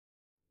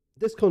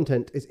This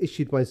content is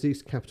issued by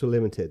Zeus Capital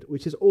Limited,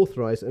 which is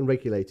authorised and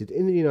regulated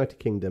in the United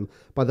Kingdom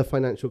by the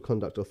Financial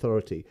Conduct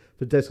Authority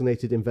for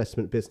designated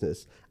investment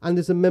business and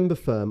is a member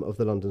firm of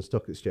the London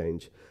Stock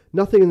Exchange.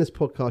 Nothing in this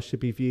podcast should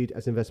be viewed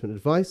as investment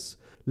advice.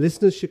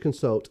 Listeners should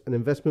consult an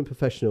investment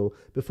professional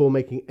before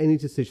making any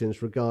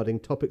decisions regarding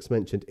topics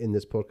mentioned in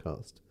this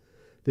podcast.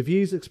 The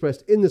views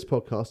expressed in this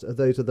podcast are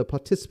those of the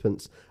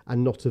participants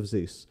and not of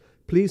Zeus.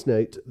 Please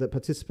note that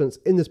participants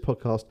in this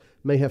podcast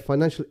may have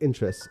financial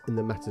interests in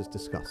the matters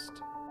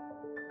discussed.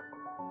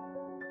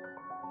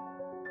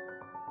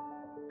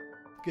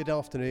 Good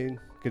afternoon,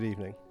 good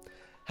evening.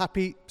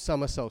 Happy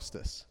summer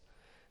solstice.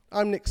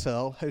 I'm Nick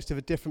Searle, host of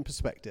A Different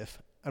Perspective,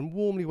 and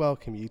warmly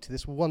welcome you to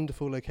this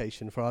wonderful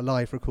location for our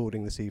live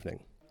recording this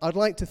evening. I'd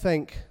like to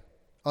thank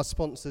our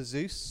sponsors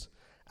Zeus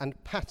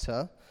and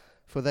Patter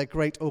for their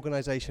great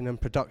organisation and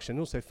production,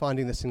 also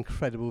finding this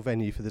incredible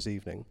venue for this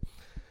evening.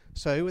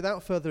 So,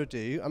 without further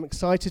ado, I'm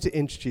excited to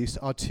introduce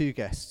our two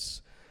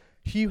guests.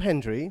 Hugh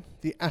Hendry,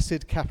 the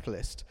acid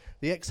capitalist,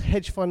 the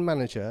ex-hedge fund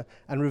manager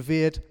and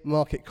revered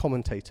market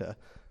commentator.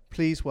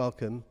 Please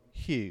welcome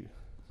Hugh.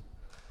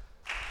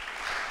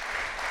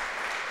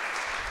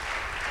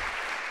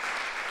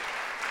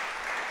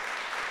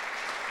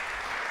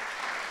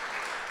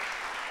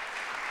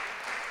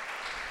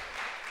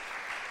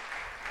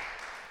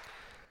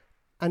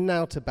 And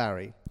now to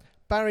Barry.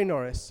 Barry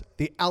Norris,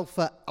 the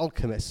alpha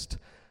alchemist,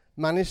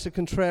 managed the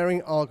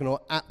contrarian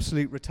Argonaut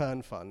Absolute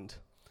Return Fund.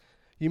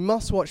 You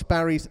must watch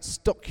Barry's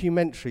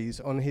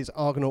Stockumentaries on his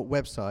Argonaut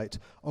website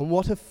on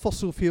what have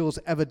fossil fuels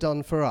ever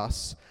done for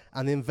us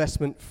and the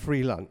investment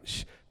free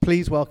lunch.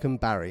 Please welcome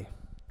Barry.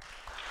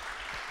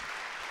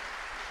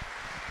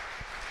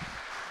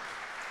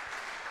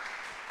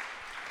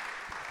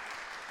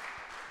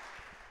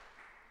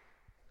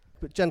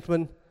 But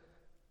gentlemen,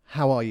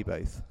 how are you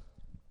both?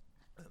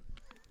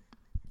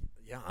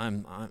 Yeah,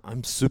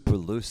 I'm super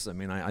loose. I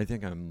mean, I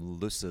think I'm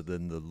looser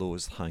than the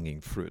lowest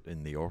hanging fruit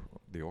in the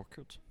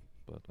orchard.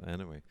 But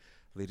anyway,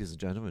 ladies and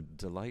gentlemen,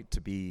 delight to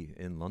be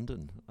in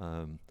London.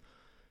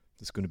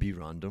 It's going to be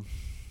random,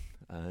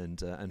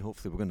 and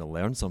hopefully we're going to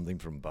learn something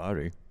from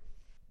Barry.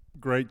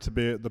 Great to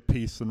be at the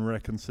Peace and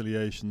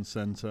Reconciliation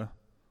Centre.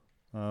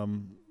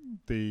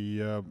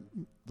 The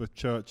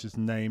church is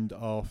named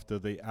after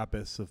the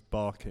Abbess of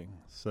Barking,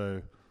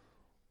 so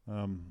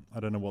I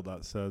don't know what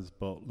that says,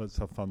 but let's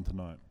have fun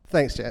tonight.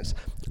 Thanks, gents.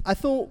 I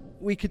thought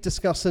we could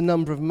discuss a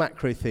number of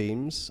macro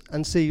themes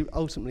and see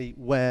ultimately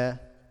where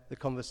the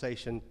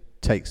conversation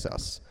takes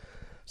us.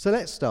 So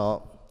let's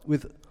start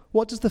with,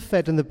 what does the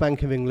Fed and the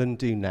Bank of England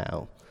do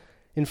now?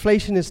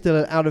 Inflation is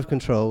still out of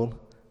control.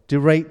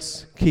 Do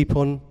rates keep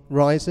on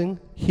rising?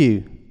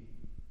 Hugh?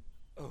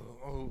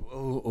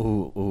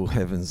 Oh,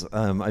 heavens.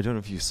 I don't know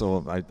if you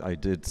saw, I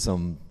did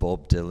some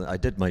Bob Dylan. I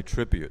did my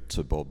tribute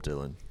to Bob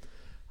Dylan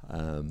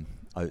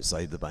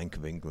outside the Bank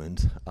of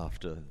England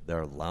after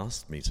their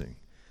last meeting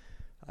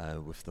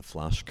with the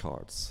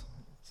flashcards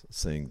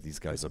saying these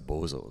guys are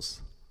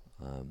bozos,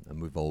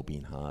 and we've all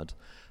been had.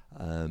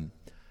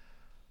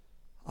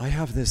 I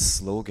have this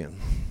slogan,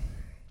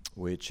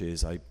 which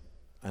is,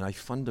 I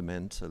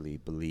fundamentally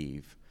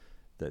believe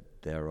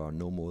that there are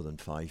no more than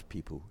 5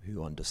 people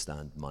who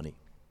understand money,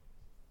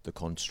 the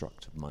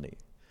construct of money.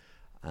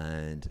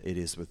 And it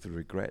is with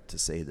regret to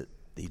say that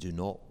they do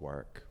not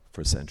work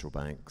for central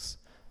banks.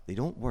 They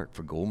don't work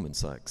for Goldman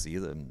Sachs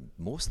either. And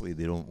mostly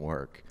they don't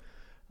work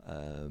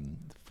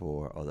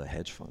for other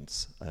hedge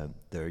funds.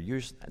 They're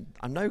usually,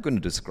 I'm now going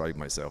to describe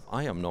myself.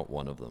 I am not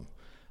one of them.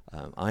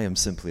 I am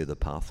simply the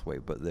pathway.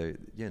 But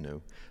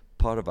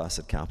part of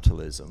asset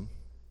capitalism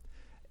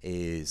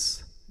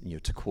is,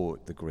 to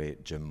quote the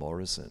great Jim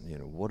Morrison,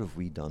 what have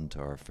we done to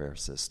our fair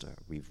sister?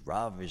 We've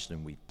ravaged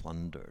and we've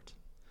plundered.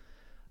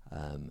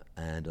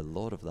 And a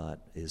lot of that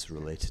is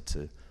related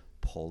to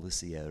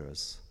policy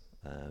errors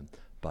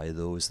by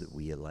those that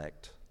we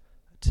elect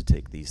to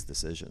take these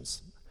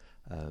decisions.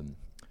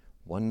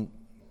 One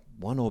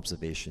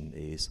observation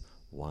is,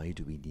 why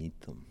do we need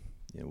them?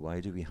 Why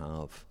do we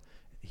have,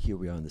 here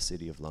we are in the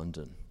City of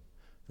London,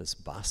 this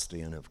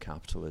bastion of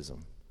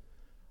capitalism.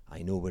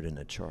 I know we're in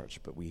a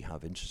church, but we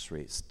have interest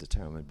rates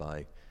determined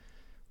by,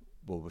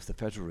 well, with the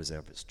Federal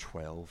Reserve it's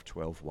 12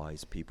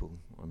 wise people.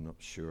 I'm not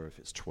sure if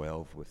it's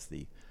 12 with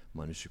the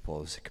Monetary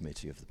Policy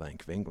Committee of the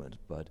Bank of England,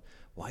 but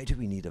why do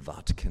we need a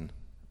Vatican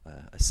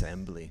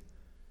assembly?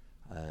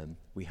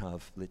 We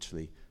have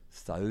literally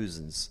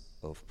thousands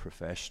of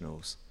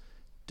professionals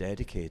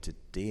dedicated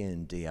day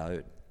in, day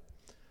out,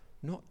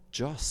 not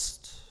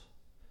just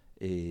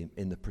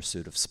in the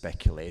pursuit of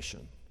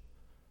speculation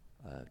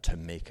to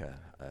make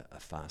a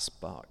fast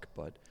buck,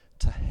 but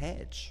to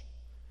hedge.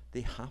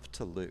 They have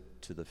to look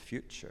to the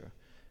future,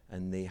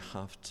 and they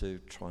have to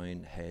try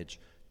and hedge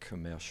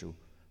commercial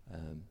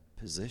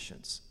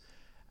positions.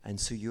 And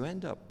so you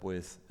end up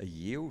with a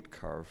yield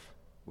curve,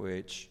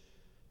 which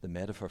the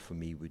metaphor for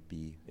me would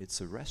be,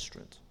 it's a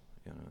restaurant,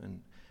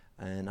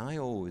 and I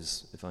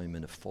always, if I'm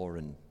in a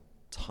foreign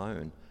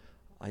town,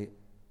 I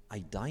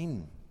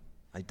dine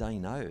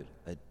out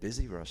at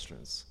busy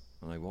restaurants.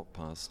 and I walk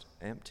past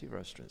empty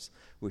restaurants,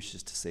 which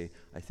is to say,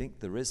 I think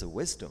there is a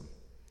wisdom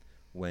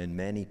when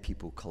many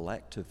people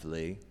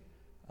collectively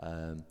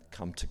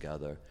come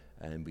together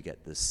and we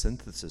get this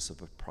synthesis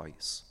of a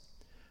price.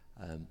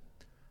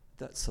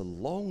 That's a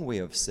long way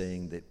of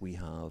saying that we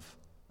have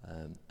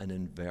an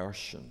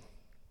inversion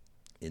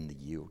in the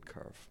yield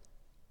curve.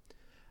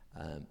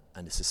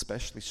 And it's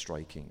especially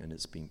striking, and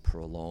it's been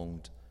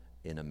prolonged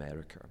in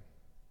America.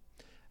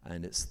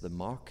 And it's the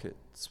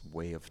market's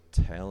way of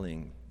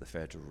telling the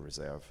Federal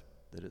Reserve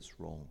that it's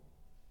wrong.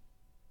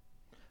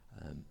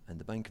 And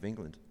the Bank of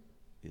England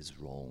is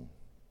wrong.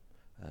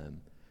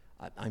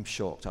 I'm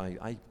shocked.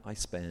 I'm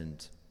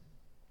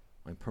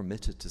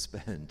permitted to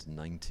spend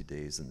 90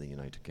 days in the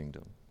United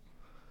Kingdom.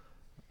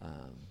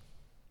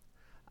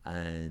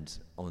 And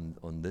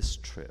on this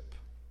trip,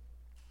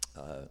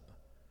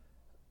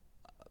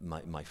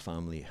 my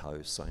family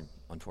house,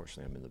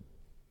 unfortunately I'm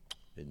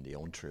in the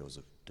entrails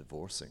of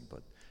divorcing,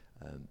 but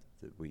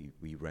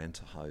we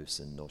rent a house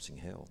in Notting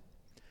Hill,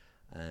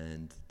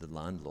 and the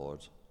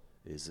landlord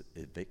is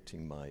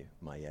evicting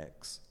my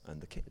ex and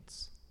the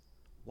kids.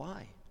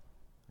 Why?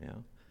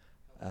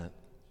 Yeah.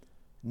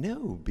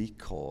 No,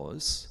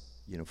 because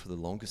for the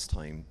longest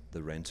time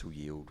the rental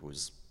yield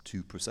was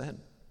 2%.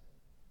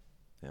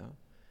 Yeah,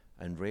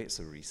 and rates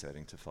are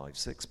resetting to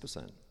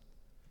 5-6%,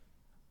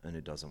 and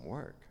it doesn't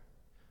work.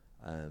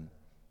 And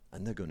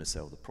they're going to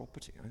sell the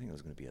property. I think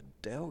there's going to be a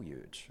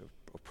deluge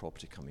of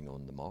property coming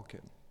on the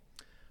market.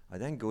 I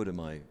then go to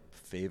my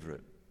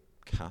favorite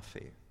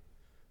cafe,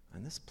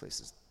 and this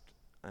place is,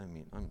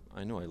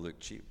 I know I look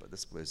cheap, but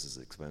this place is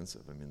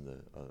expensive.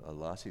 A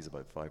latte is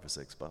about $5 or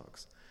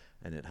 $6,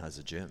 and it has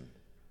a gym.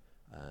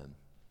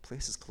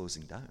 Place is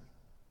closing down.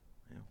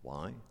 Yeah,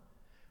 why?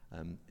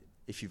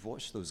 If you've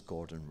watched those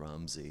Gordon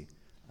Ramsay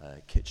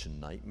kitchen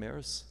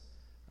nightmares,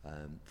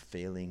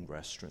 failing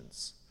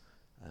restaurants,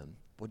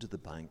 what do the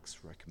banks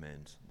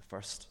recommend? The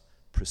first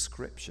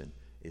prescription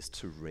is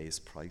to raise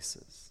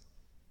prices,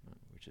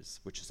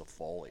 which is a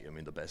folly.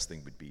 The best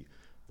thing would be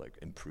like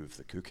improve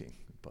the cooking,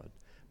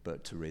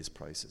 but to raise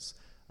prices.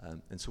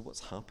 And so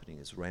what's happening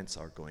is rents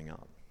are going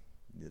up.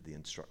 The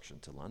instruction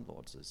to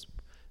landlords is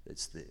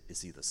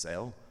it's either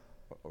sell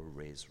or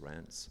raise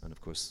rents. And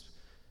of course,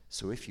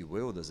 so if you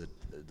will,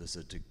 there's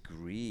a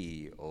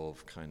degree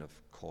of kind of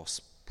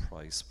cost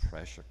price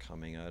pressure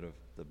coming out of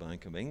the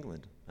Bank of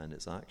England and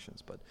its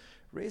actions. But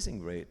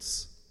raising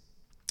rates,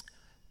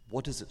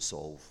 what does it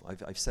solve?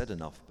 I've said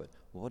enough, but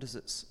what does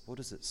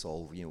it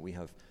solve? We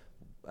have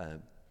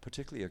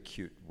particularly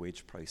acute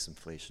wage price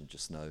inflation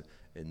just now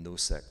in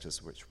those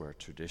sectors which were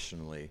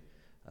traditionally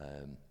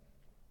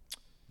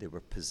they were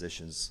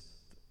positions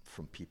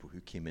from people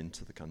who came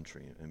into the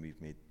country, and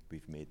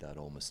we've made that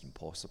almost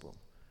impossible.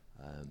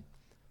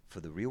 For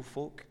the real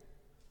folk,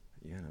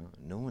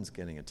 no one's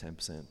getting a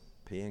 10%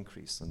 pay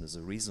increase, and there's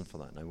a reason for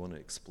that, and I want to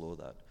explore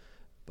that,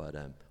 but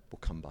we'll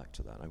come back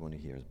to that. I want to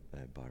hear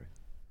Barry.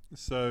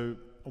 So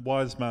a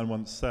wise man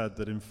once said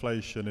that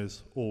inflation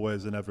is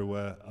always and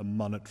everywhere a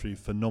monetary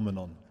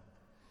phenomenon.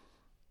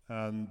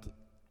 And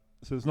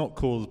so it's not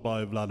caused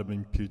by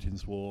Vladimir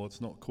Putin's war, it's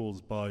not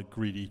caused by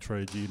greedy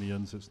trade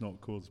unions, it's not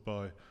caused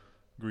by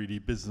greedy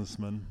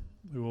businessmen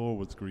who are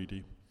always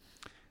greedy.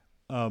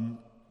 And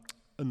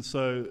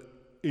so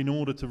in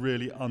order to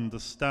really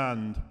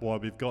understand why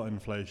we've got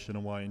inflation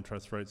and why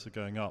interest rates are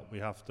going up, we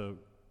have to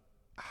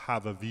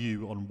have a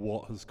view on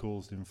what has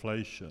caused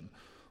inflation.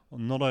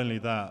 And not only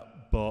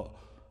that, but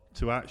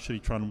to actually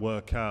try and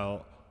work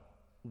out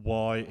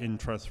why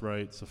interest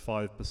rates are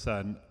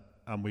 5%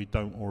 and we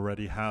don't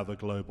already have a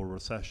global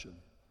recession.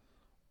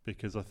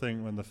 Because I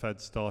think when the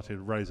Fed started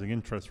raising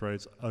interest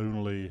rates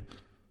only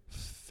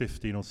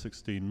 15 or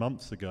 16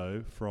 months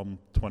ago from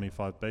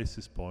 25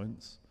 basis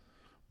points,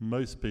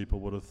 most people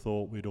would have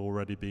thought we'd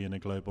already be in a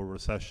global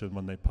recession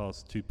when they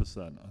passed 2%,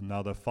 and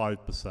now they're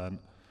 5%,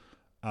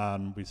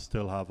 and we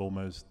still have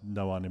almost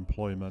no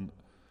unemployment,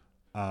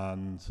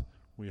 and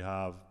we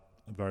have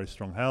a very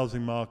strong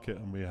housing market,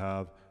 and we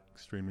have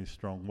extremely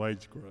strong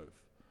wage growth.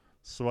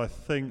 So I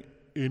think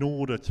in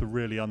order to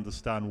really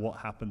understand what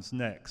happens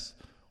next,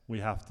 we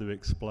have to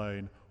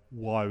explain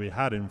why we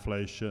had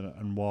inflation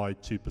and why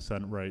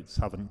 2% rates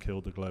haven't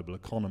killed the global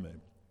economy.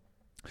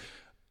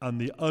 And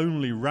the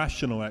only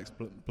rational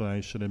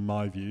explanation, in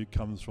my view,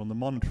 comes from the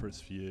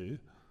monetarist view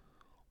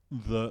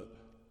that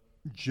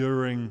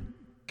during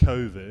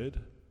COVID,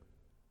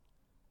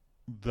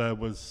 there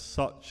was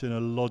such an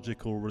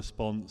illogical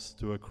response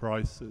to a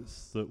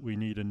crisis that we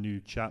need a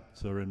new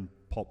chapter in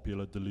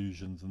popular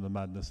delusions and the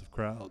madness of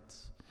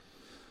crowds.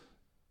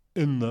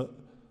 In that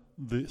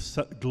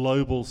the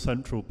global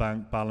central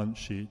bank balance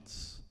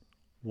sheets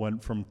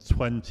went from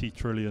 $20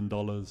 trillion to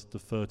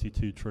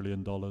 $32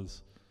 trillion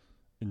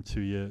in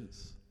 2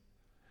 years.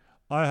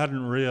 I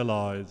hadn't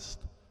realized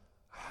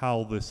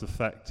how this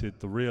affected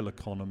the real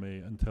economy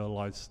until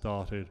I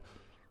started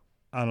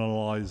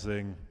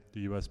analyzing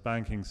the US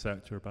banking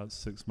sector about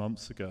 6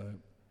 months ago.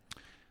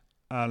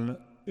 And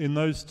in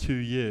those 2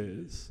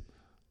 years,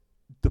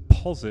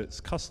 deposits,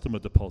 customer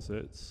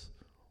deposits,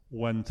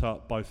 went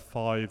up by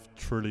 $5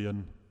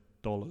 trillion,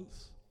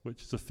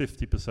 which is a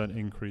 50%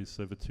 increase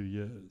over 2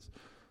 years.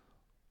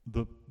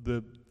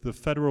 The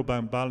Federal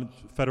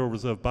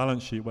Reserve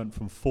balance sheet went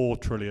from 4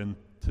 trillion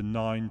to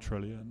 9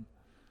 trillion,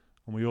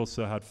 and we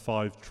also had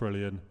 5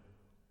 trillion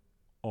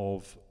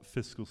of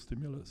fiscal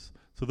stimulus.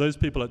 So those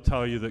people that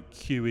tell you that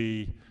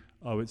QE,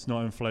 it's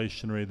not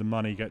inflationary, the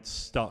money gets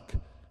stuck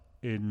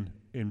in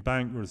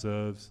bank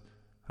reserves,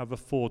 have a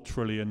 $4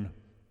 trillion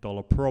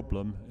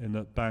problem in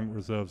that bank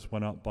reserves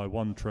went up by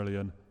 1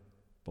 trillion,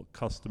 but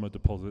customer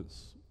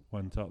deposits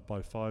went up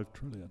by 5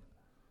 trillion.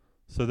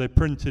 So they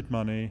printed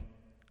money,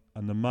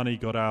 and the money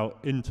got out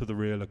into the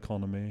real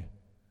economy,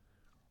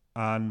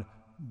 and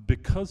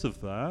because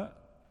of that,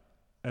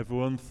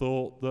 everyone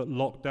thought that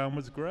lockdown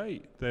was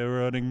great. They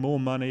were earning more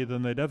money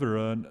than they'd ever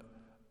earned,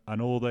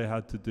 and all they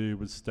had to do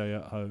was stay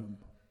at home.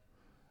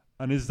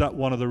 And is that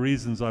one of the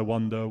reasons, I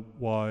wonder,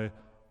 why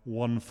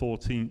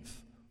 1/14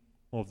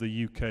 of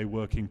the UK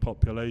working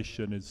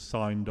population is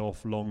signed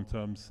off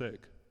long-term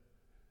sick?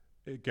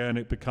 Again,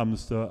 it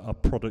becomes a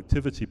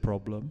productivity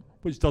problem,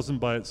 which doesn't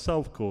by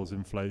itself cause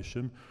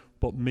inflation,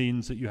 but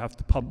means that you have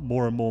to pump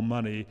more and more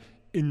money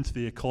into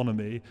the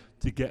economy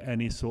to get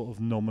any sort of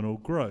nominal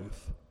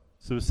growth.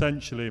 So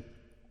essentially,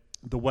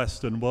 the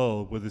Western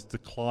world, with its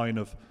decline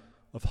of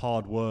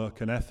hard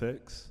work and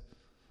ethics,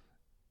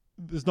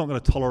 is not going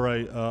to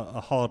tolerate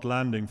a hard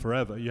landing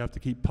forever. You have to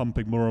keep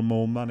pumping more and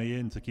more money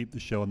in to keep the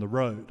show on the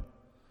road.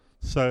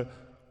 So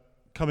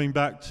coming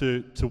back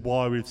to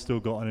why we've still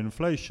got an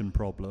inflation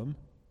problem,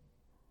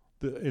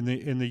 in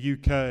the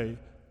UK,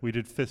 we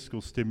did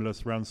fiscal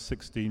stimulus around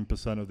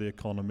 16% of the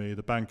economy.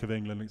 The Bank of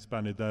England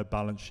expanded their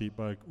balance sheet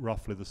by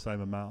roughly the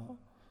same amount.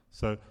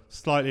 So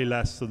slightly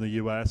less than the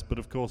US, but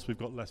of course we've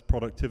got less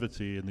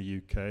productivity in the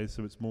UK,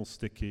 so it's more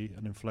sticky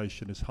and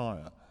inflation is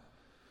higher.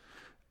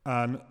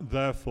 And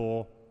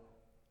therefore,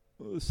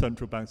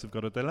 central banks have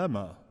got a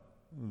dilemma.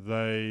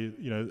 They,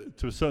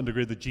 to a certain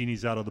degree, the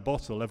genie's out of the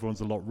bottle.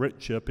 Everyone's a lot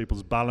richer.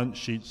 People's balance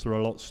sheets are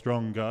a lot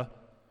stronger,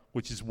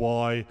 which is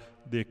why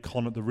the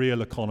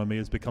real economy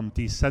has become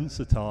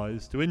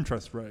desensitized to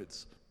interest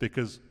rates,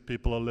 because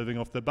people are living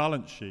off their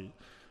balance sheet.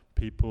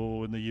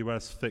 People in the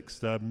US fix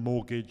their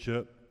mortgage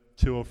at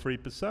 2 or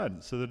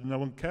 3%, so that no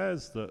one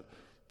cares that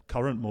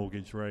current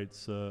mortgage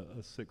rates are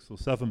 6 or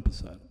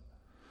 7%.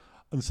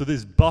 And so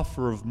this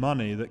buffer of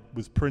money that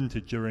was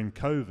printed during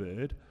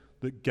COVID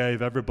that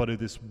gave everybody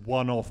this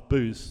one-off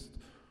boost,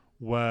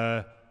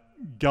 where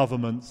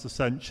governments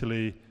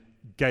essentially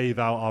gave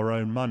out our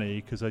own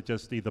money because they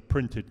just either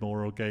printed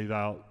more or gave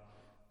out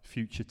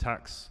future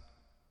taxes,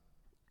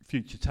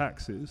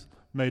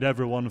 made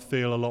everyone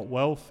feel a lot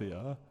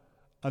wealthier,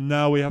 and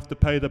now we have to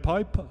pay the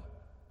piper.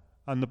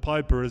 And the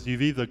piper is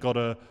you've either got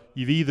to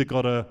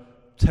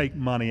take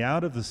money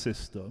out of the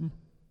system,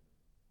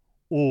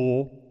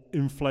 or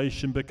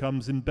inflation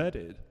becomes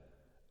embedded.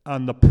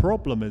 And the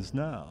problem is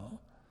now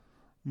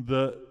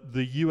that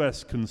the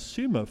US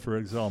consumer, for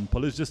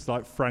example, is just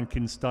like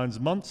Frankenstein's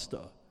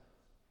monster.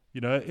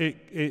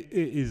 The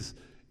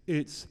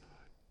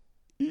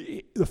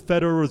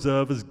Federal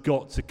Reserve has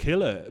got to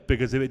kill it,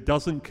 because if it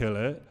doesn't kill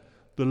it,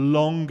 the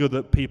longer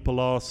that people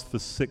ask for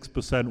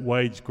 6%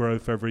 wage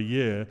growth every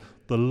year,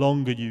 the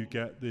longer you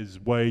get this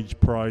wage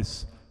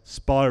price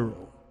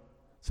spiral.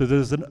 So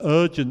there's an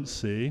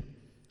urgency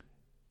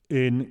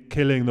in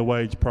killing the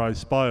wage price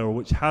spiral,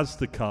 which has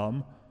to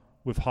come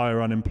with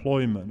higher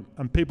unemployment.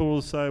 And people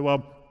will say,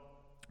 well,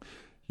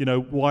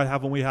 why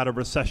haven't we had a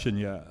recession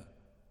yet?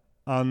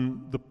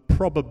 And the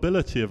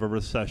probability of a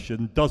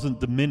recession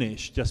doesn't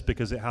diminish just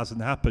because it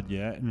hasn't happened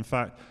yet. In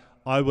fact,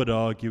 I would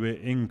argue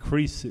it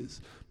increases,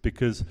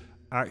 because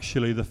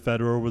actually the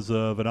Federal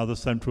Reserve and other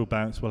central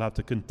banks will have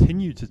to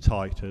continue to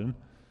tighten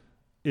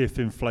if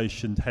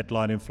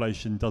headline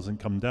inflation doesn't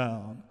come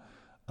down.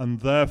 And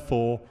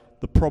therefore,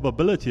 the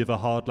probability of a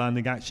hard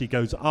landing actually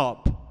goes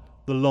up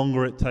the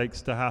longer it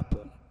takes to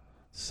happen.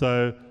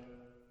 So,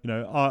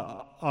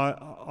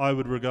 I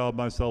would regard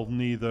myself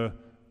neither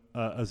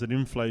as an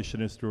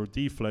inflationist or a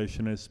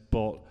deflationist,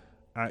 but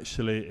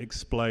actually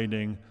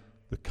explaining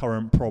the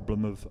current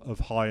problem of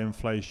high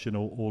inflation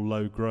or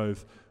low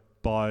growth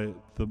by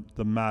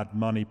the mad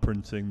money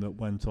printing that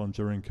went on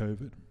during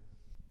COVID.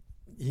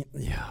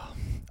 Yeah.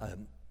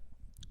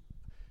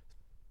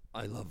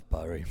 I love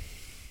Barry.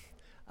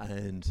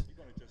 And You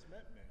could have just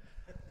met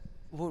me.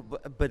 well,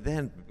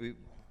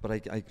 but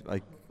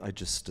I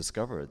just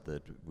discovered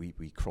that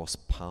we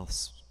crossed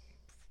paths.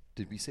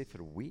 Did we say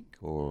for a week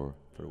or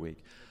for a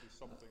week? Maybe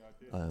something I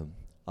did.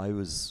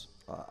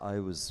 I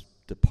was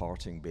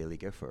departing Baillie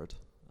Gifford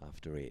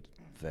after 8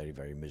 very,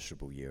 very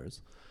miserable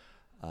years,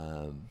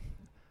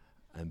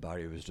 and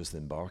Barry was just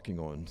embarking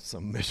on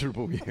some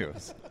miserable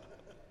years.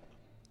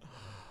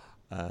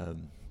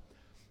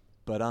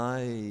 But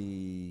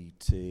I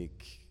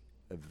take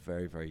a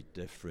very, very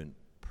different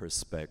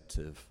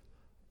perspective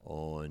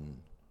on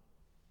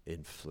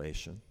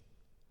inflation,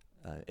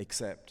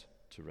 except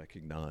to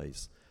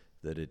recognize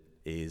that it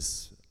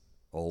is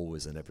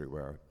always and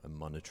everywhere a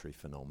monetary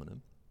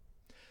phenomenon.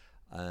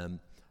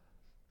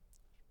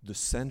 The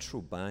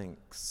central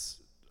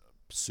bank's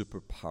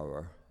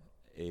superpower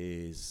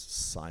is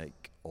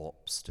psych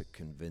ops to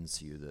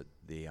convince you that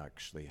they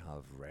actually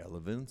have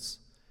relevance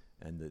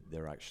and that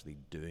they're actually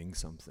doing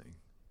something.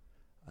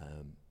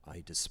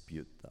 I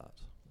dispute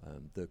that.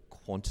 The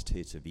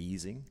quantitative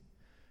easing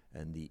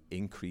and the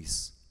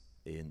increase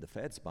in the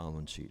Fed's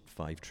balance sheet,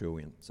 5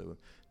 trillion. So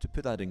to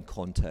put that in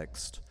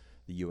context,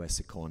 the US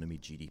economy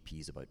GDP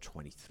is about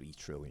 23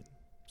 trillion.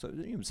 So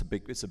it's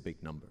a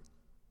big number.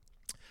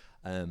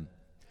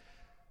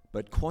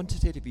 But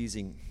quantitative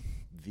easing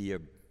via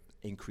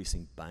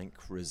increasing bank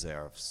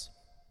reserves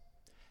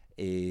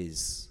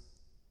is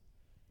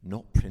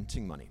not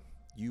printing money.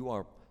 You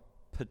are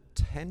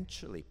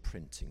potentially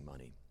printing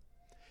money.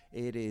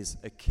 It is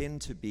akin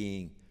to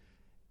being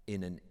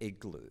in an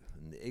igloo.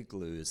 And the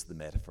igloo is the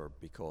metaphor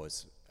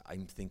because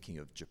I'm thinking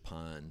of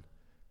Japan,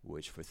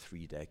 which for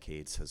 3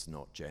 decades has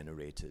not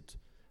generated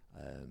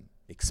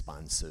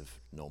expansive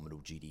nominal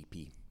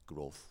GDP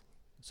growth.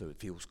 So it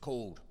feels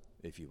cold,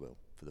 if you will,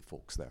 for the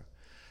folks there.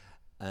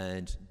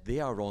 And they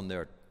are on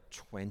their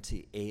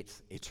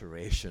 28th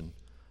iteration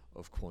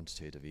of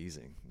quantitative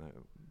easing. Now,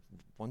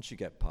 once you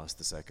get past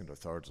the second or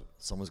third,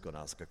 someone's going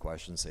to ask a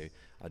question and say,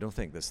 I don't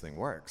think this thing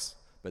works.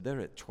 But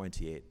they're at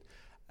 28.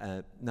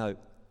 Now,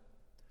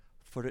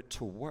 for it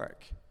to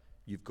work,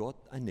 you've got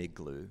an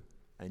igloo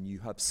and you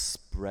have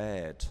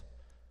spread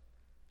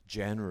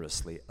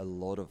generously a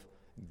lot of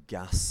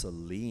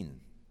gasoline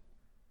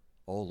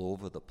all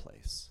over the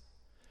place.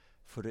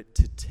 For it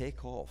to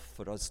take off,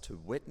 for us to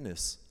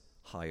witness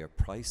higher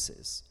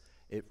prices,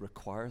 it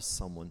requires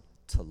someone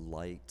to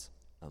light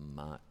a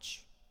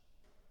match.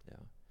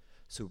 Yeah.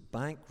 So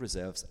bank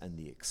reserves and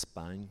the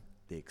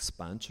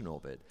expansion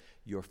of it,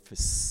 you're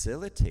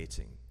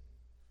facilitating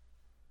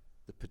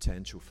the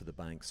potential for the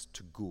banks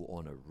to go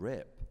on a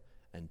rip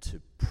and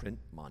to print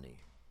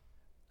money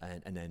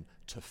and then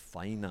to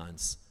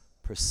finance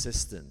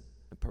persistent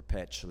and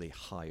perpetually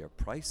higher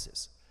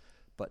prices.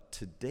 But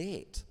to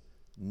date,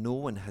 no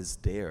one has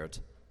dared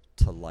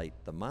to light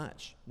the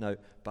match. Now,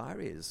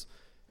 Barry is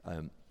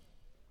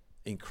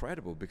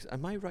incredible because,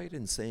 am I right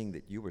in saying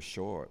that you were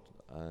short,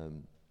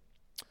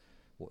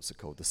 what's it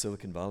called, the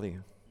Silicon Valley?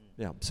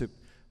 Yeah, so,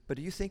 but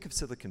do you think of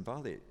Silicon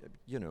Valley,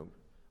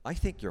 I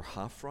think you're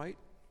half right,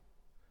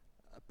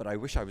 but I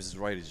wish I was as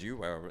right as you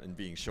were in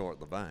being short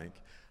the bank.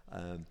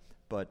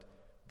 But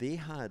they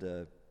had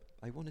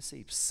I want to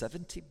say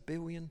 70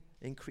 billion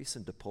increase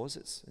in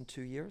deposits in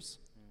 2 years.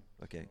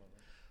 Okay.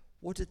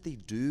 What did they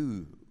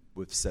do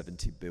with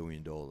 $70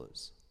 billion?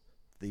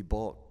 They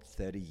bought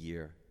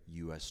 30-year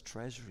US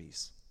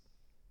Treasuries.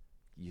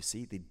 You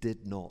see, they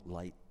did not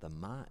light the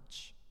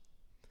match.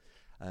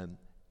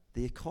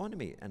 The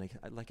economy, and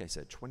like I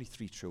said,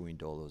 $23 trillion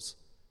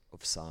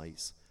of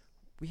size.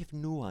 We have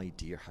no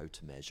idea how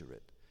to measure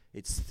it.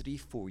 It's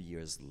 3-4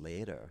 years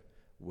later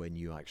when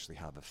you actually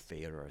have a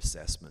fairer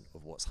assessment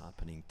of what's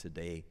happening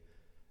today.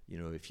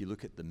 If you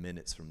look at the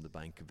minutes from the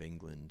Bank of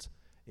England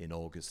in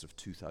August of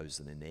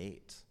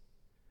 2008,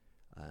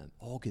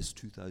 August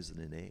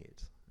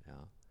 2008,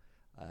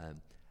 yeah,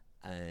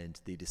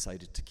 and they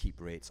decided to keep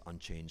rates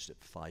unchanged at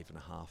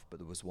 5.5, but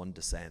there was one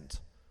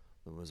dissent.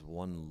 There was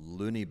one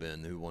loony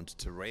bin who wanted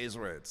to raise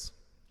rates.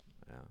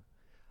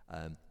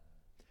 Yeah.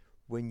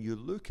 When you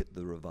look at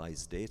the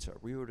revised data,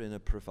 we were in a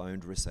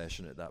profound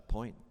recession at that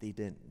point. They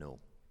didn't know.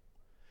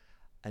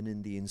 And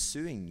in the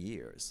ensuing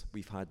years,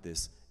 we've had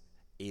this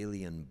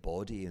alien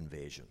body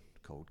invasion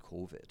called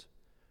COVID,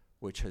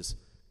 which has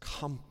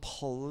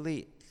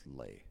completely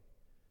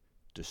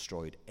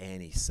destroyed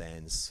any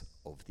sense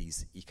of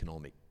these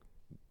econometric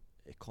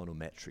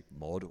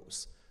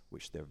models,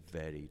 which they're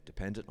very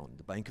dependent on.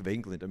 The Bank of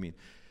England,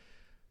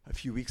 a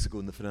few weeks ago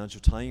in the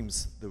Financial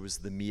Times, there was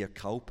the mea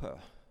culpa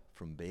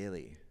from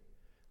Baillie.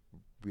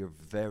 We are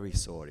very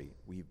sorry.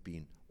 We've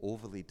been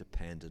overly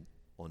dependent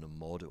on a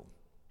model.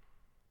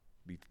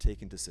 We've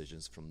taken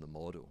decisions from the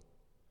model.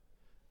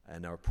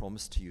 And our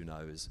promise to you now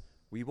is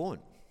we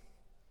won't.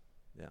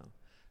 Yeah.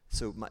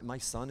 So my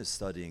son is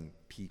studying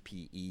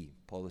PPE,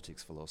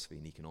 politics, philosophy,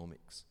 and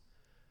economics.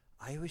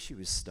 I wish he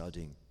was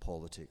studying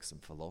politics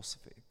and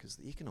philosophy, because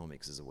the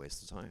economics is a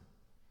waste of time.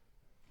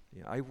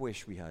 Yeah, I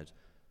wish we had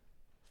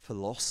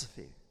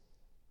philosophy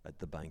at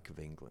the Bank of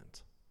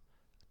England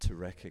to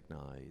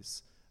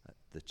recognize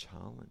the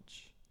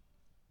challenge.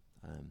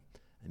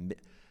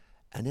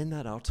 And in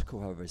that article,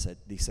 however,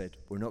 they said,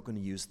 we're not going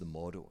to use the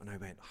model. And I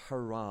went,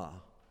 hurrah,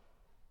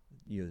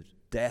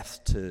 death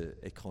to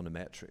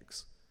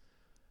econometrics.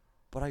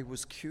 But I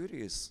was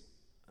curious,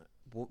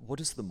 what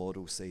does the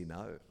model say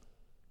now?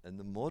 And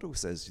the model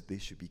says they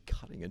should be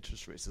cutting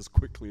interest rates as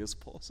quickly as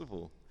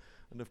possible.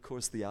 And of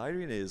course, the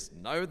irony is,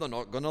 now they're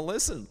not going to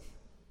listen.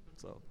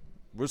 So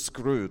we're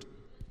screwed.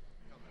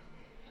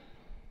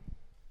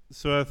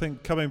 So I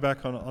think coming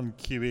back on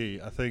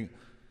QE, I think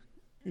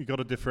you've got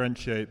to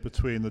differentiate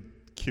between the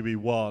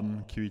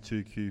QE1,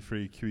 QE2,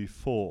 QE3,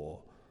 QE4.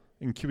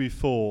 In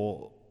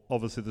QE4,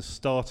 obviously the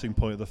starting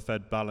point of the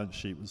Fed balance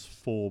sheet was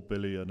 4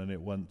 billion and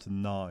it went to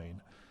 9.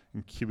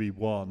 In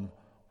QE1,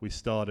 we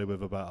started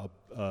with about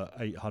a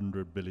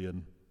 800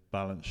 billion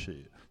balance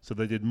sheet. So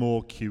they did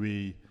more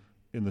QE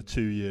in the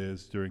 2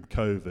 years during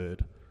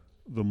COVID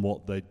than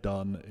what they'd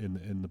done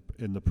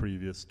in the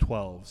previous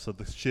 12. So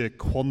the sheer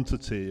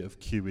quantity of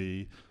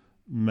QE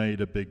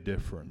made a big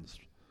difference,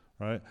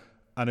 right?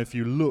 And if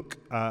you look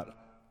at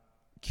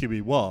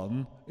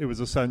QE1, it was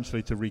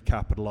essentially to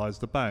recapitalize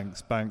the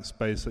banks. Banks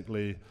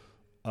basically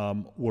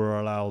were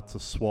allowed to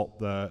swap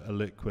their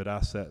illiquid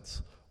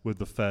assets with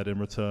the Fed in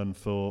return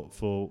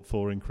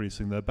for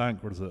increasing their bank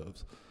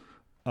reserves.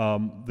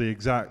 The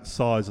exact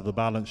size of the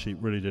balance sheet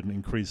really didn't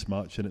increase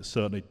much, and it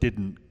certainly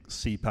didn't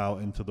seep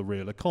out into the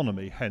real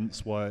economy,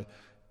 hence why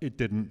it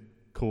didn't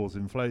cause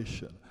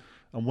inflation.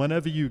 And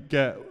whenever you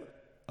get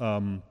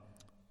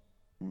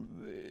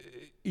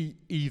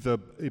either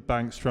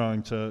banks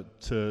trying to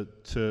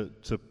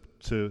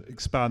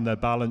expand their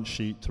balance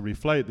sheet to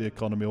reflate the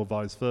economy or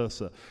vice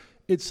versa,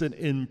 it's an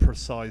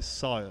imprecise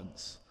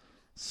science.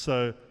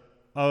 So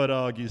I would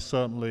argue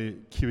certainly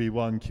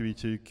QE1,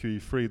 QE2,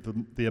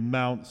 QE3, the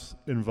amounts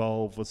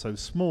involved were so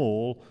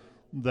small,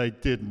 they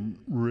didn't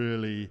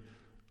really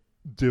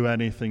do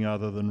anything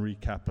other than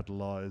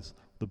recapitalize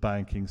the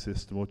banking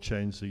system or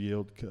change the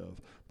yield curve.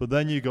 But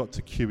then you got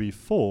to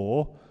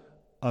QE4,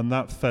 and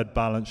that Fed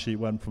balance sheet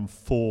went from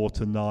 4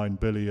 to 9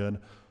 billion.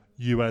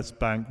 US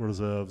bank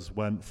reserves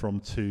went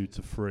from 2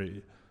 to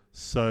 3.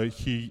 So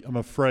I'm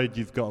afraid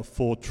you've got a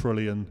 $4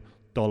 trillion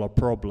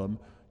problem.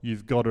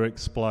 You've got to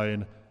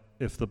explain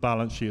if the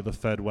balance sheet of the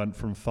Fed went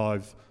from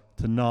 4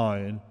 to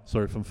 9,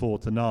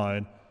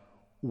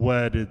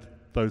 where did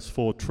those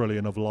 4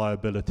 trillion of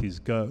liabilities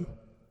go?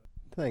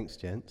 Thanks,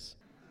 gents.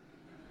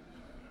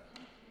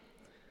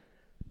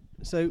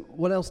 So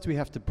what else do we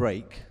have to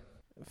break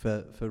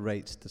for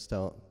rates to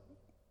start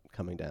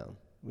coming down?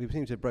 We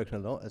seem to have broken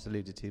a lot, as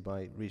alluded to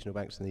by regional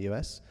banks in the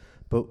US,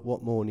 but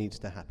what more needs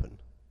to happen?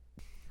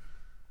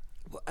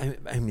 Well,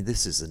 I mean,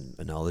 this is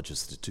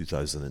analogous to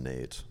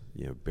 2008.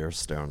 Bear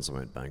Stearns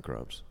went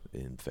bankrupt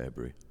in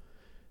February,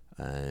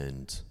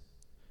 and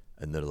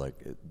they're like,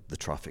 the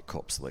traffic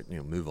cops are like,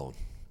 move on,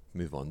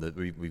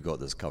 we've got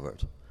this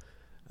covered.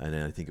 And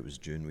then I think it was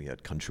June, we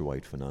had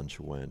Countrywide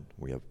Financial went,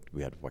 we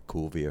had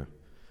Wachovia.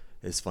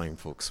 It's fine,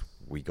 folks,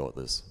 we got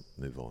this,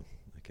 move on.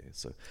 Okay,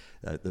 so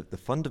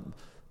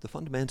the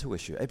fundamental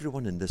issue,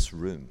 everyone in this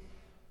room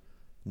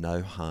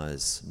now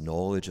has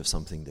knowledge of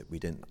something that we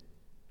didn't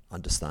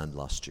understand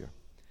last year.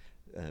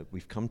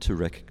 We've come to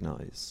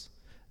recognize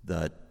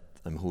that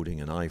I'm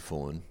holding an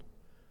iPhone,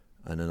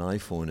 and an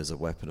iPhone is a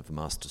weapon of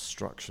mass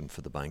destruction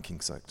for the banking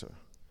sector.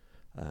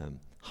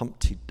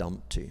 Humpty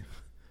Dumpty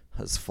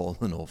has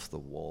fallen off the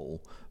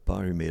wall.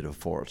 Barry made a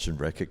fortune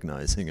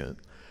recognizing it.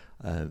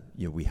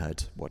 We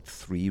had,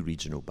 3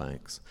 regional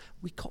banks.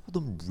 We call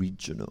them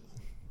regional,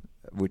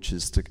 which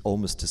is to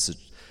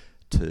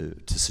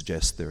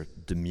suggest they're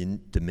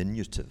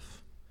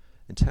diminutive.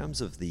 In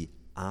terms of the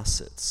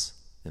assets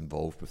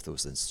involved with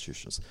those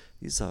institutions,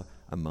 these are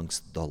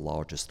amongst the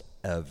largest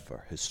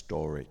ever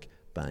historic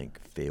bank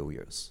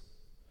failures.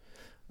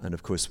 And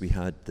of course, we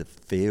had the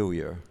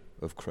failure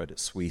of Credit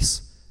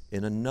Suisse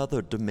in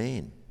another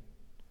domain,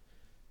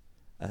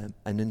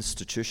 an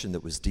institution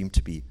that was deemed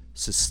to be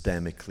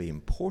systemically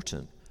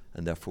important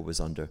and therefore was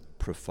under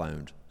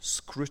profound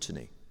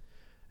scrutiny.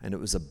 And it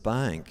was a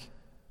bank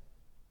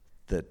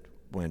that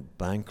went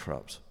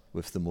bankrupt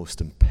with the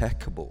most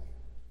impeccable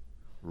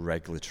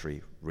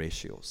regulatory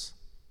ratios.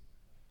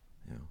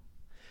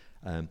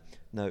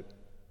 Now,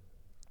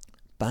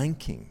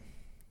 banking,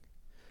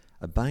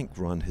 a bank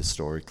run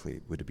historically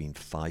would have been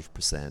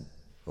 5%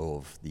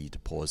 of the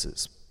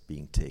deposits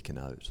being taken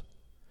out.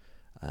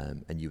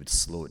 And you would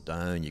slow it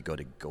down, you got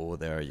to go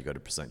there, you got to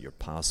present your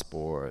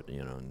passport,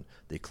 and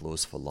they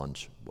close for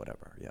lunch,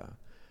 whatever, yeah.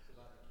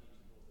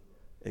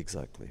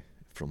 Exactly,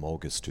 from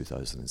August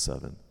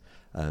 2007.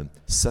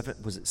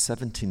 Was it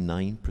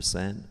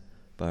 79%,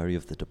 Barry,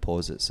 of the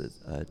deposits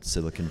at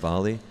Silicon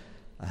Valley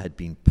had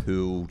been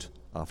pulled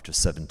after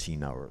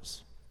 17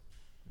 hours.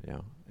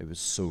 Yeah, it was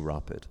so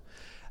rapid.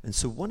 And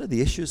so one of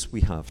the issues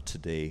we have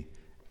today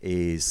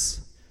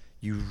is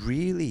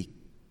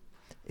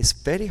it's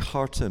very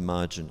hard to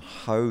imagine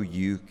how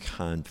you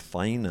can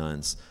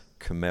finance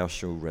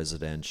commercial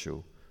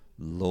residential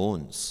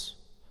loans,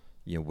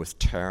 with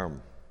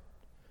term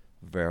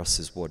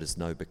versus what has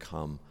now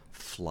become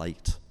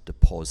flight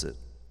deposit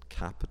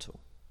capital.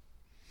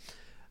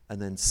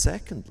 And then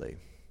secondly,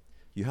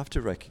 you have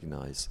to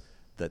recognize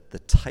that the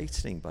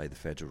tightening by the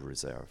Federal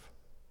Reserve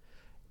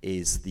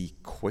is the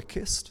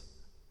quickest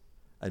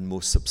and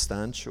most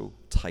substantial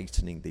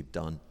tightening they've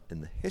done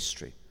in the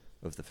history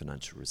of the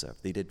Financial Reserve.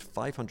 They did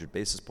 500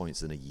 basis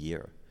points in a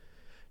year.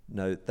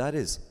 Now, that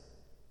is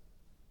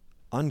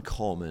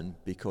uncommon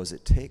because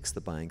it takes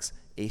the banks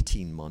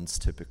 18 months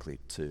typically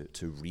to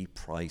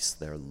reprice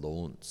their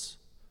loans.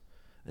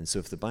 And so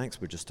if the banks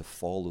were just to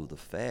follow the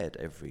Fed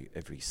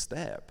every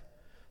step,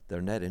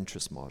 their net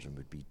interest margin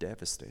would be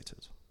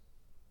devastated.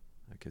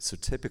 Okay, so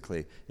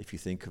typically, if you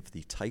think of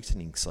the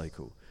tightening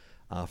cycle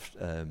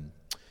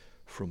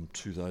from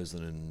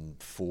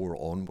 2004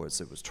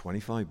 onwards, it was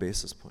 25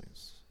 basis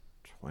points.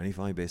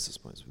 25 basis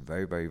points,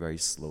 very, very, very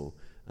slow,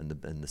 and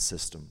the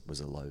system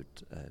was allowed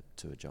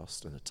to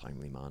adjust in a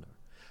timely manner.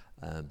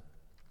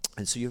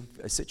 And so you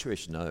have a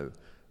situation now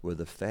where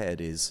the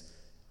Fed is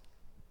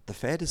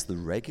the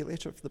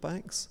regulator of the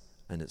banks,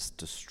 and it's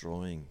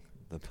destroying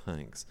the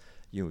banks.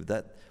 You know,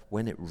 that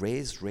when it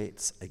raised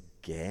rates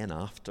again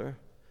after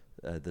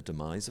the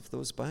demise of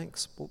those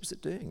banks, what was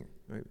it doing?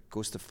 Right? It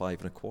goes to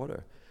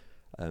 5.25.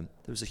 There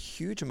was a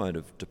huge amount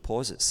of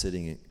deposits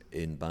sitting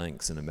in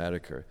banks in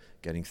America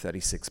getting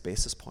 36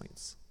 basis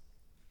points.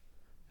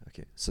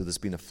 Okay, so there's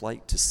been a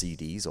flight to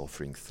CDs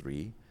offering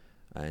 3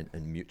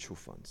 and mutual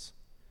funds.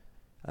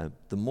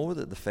 The more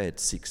that the Fed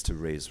seeks to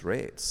raise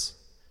rates,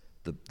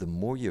 the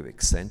more you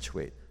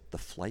accentuate the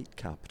flight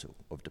capital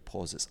of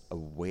deposits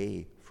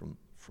away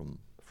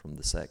from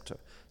the sector.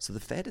 So the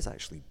Fed is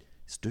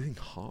doing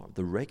harm.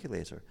 The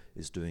regulator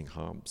is doing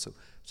harm. So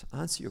to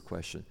answer your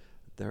question,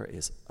 there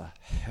is a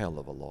hell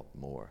of a lot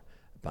more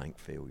bank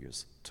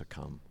failures to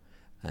come.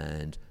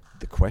 And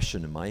the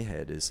question in my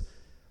head is,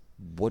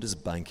 what does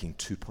banking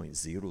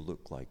 2.0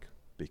 look like?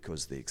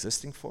 Because the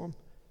existing form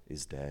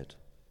is dead.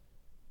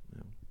 You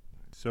know?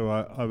 So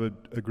I would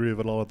agree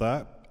with a lot of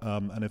that.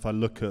 And if I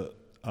look at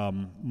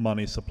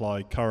money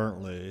supply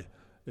currently,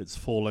 it's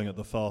falling at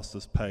the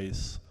fastest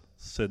pace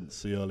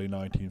since the early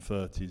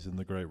 1930s in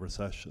the Great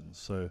Recession.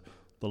 So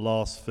the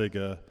last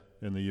figure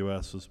in the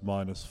US was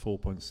minus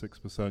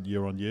 4.6%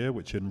 year on year,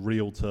 which in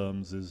real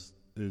terms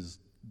is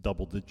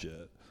double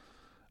digit.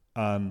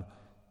 And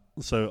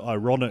so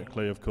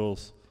ironically, of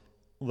course,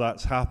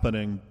 that's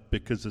happening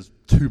because there's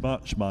too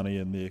much money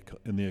in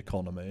the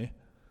economy,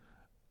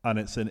 and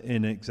it's an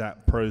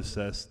inexact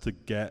process to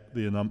get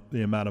the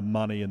amount of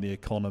money in the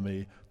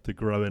economy to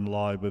grow in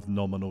line with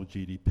nominal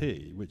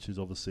GDP, which is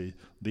obviously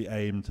the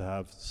aim to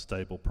have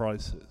stable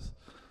prices.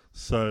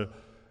 So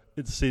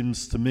it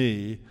seems to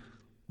me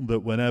that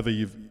whenever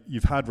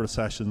you've had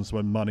recessions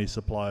when money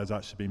supply has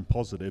actually been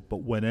positive,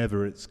 but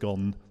whenever it's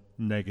gone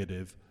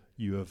negative,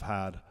 you have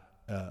had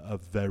a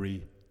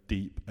very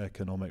deep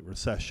economic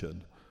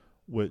recession,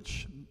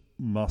 which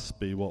must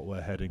be what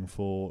we're heading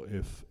for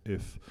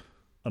if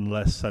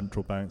unless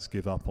central banks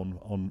give up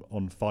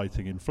on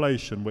fighting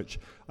inflation, which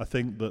I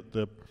think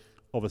that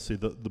obviously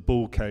the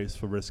bull case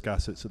for risk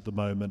assets at the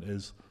moment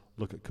is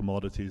look at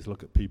commodities,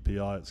 look at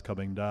PPI, it's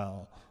coming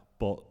down.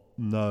 But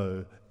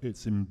no,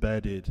 it's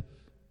embedded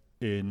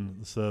in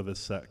the service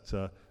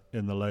sector,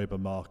 in the labour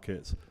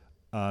market,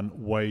 and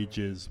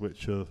wages,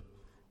 which are,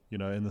 you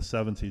know, in the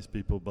 70s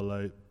people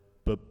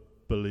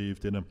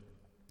believed in a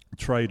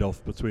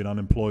trade-off between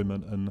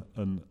unemployment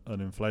and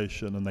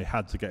inflation, and they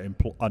had to get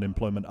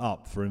unemployment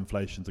up for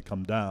inflation to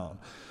come down.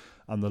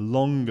 And the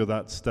longer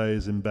that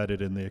stays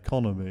embedded in the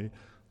economy,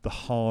 the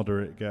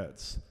harder it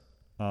gets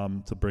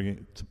to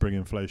bring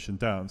inflation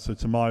down. So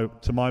to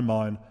my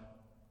mind,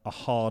 a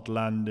hard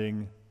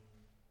landing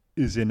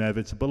is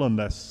inevitable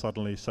unless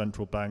suddenly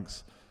central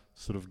banks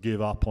sort of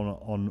give up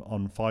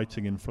on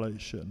fighting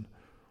inflation.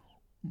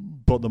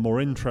 But the more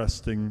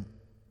interesting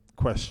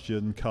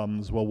question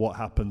comes, well, what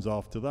happens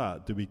after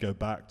that? Do we go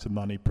back to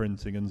money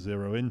printing and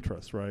zero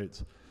interest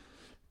rates?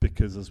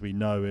 Because as we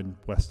know in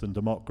Western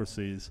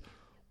democracies,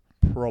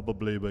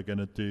 probably we're going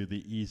to do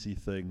the easy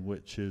thing,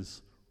 which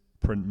is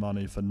print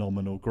money for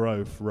nominal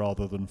growth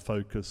rather than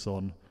focus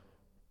on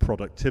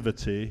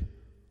productivity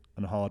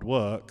and hard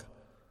work.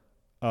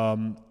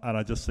 And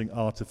I just think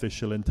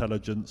artificial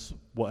intelligence,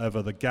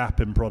 whatever the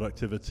gap in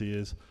productivity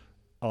is,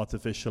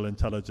 artificial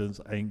intelligence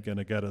ain't going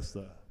to get us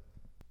there.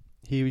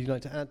 Hugh, would you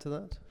like to add to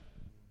that?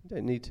 You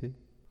don't need to.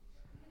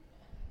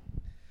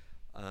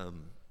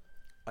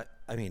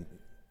 I mean,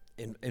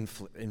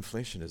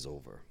 inflation is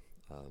over.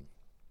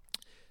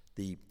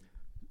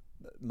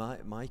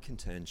 My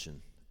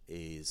contention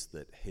is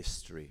that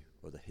history,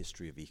 or the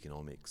history of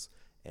economics,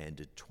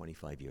 ended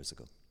 25 years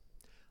ago.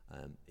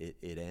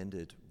 It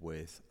ended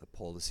with a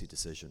policy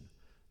decision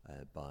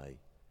by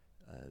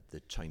the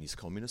Chinese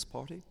Communist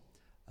Party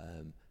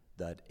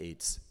that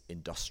its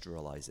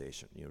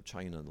industrialization, you know,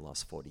 China in the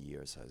last 40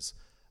 years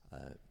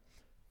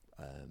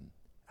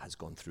has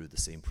gone through the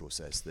same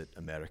process that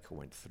America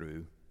went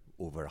through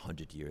over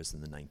 100 years in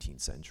the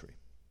 19th century.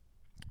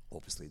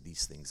 Obviously,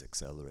 these things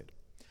accelerate.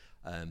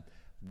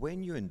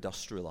 When you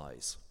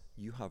industrialize,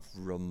 you have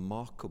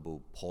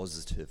remarkable,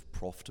 positive,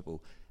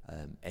 profitable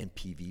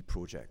NPV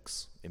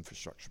projects,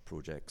 infrastructure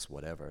projects,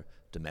 whatever,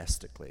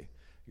 domestically.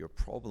 Your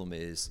problem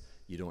is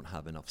you don't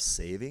have enough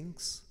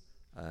savings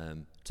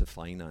to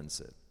finance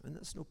it. And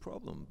that's no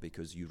problem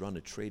because you run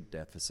a trade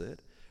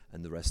deficit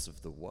and the rest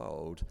of the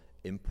world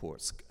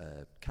imports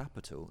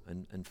capital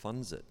and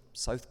funds it.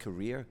 South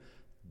Korea,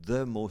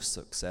 the most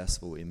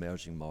successful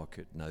emerging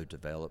market, now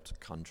developed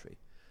country.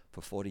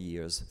 For 40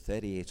 years,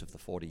 38 of the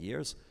 40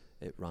 years,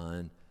 it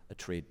ran a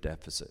trade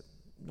deficit.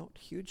 Not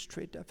huge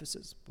trade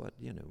deficits, but,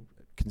 you know,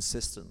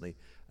 consistently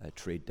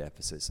trade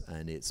deficits.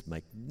 And its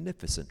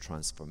magnificent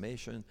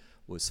transformation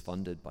was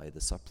funded by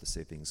the surplus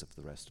savings of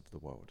the rest of the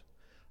world.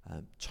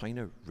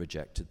 China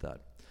rejected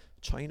that.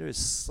 China is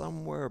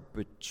somewhere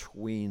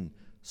between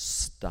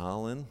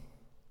Stalin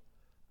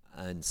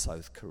and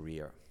South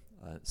Korea.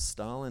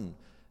 Stalin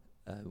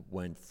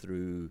went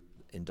through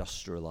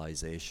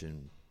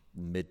industrialization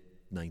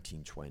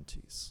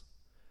mid-1920s.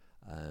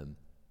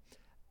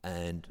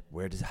 And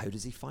how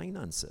does he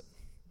finance it?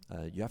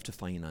 You have to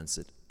finance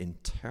it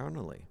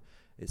internally.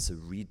 It's a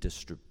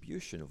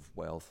redistribution of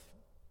wealth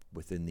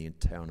within the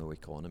internal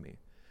economy.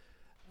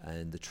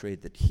 And the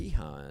trade that he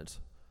had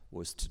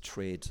was to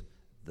trade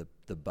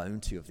the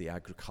bounty of the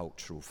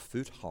agricultural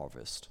food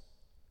harvest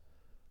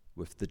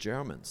with the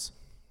Germans.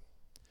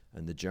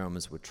 And the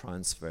Germans would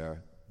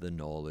transfer the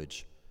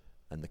knowledge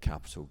and the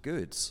capital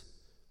goods,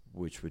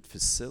 which would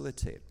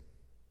facilitate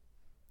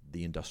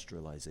the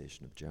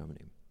industrialization of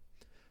Germany.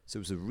 So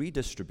it was a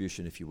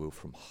redistribution, if you will,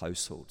 from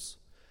households.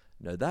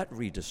 Now that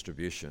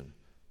redistribution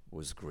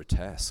was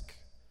grotesque.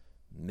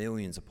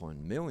 Millions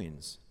upon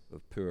millions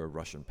of poor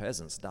Russian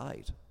peasants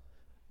died.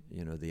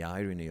 You know, the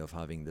irony of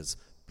having this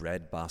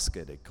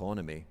breadbasket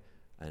economy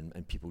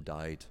and people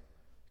died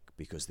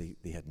because they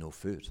had no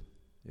food.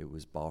 It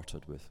was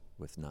bartered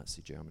with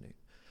Nazi Germany.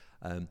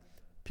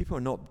 People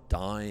are not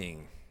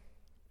dying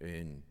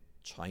in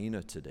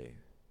China today,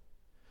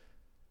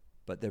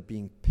 but they're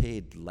being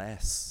paid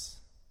less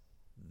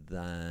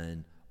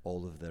than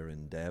all of their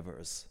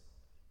endeavors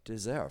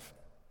deserve.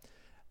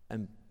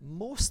 And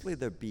mostly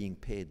they're being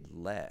paid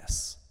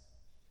less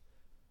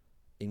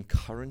in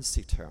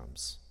currency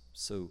terms.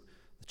 So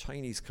the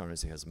Chinese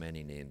currency has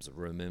many names: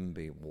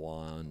 renminbi,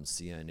 yuan,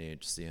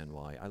 CNH,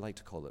 CNY. I like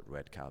to call it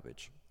red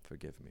cabbage,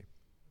 forgive me.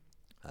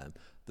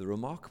 The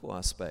remarkable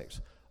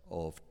aspect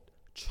of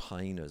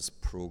China's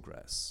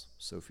progress,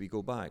 so if we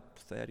go back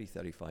 30,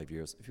 35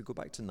 years, if you go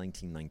back to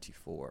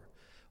 1994,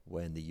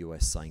 when the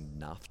US signed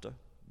NAFTA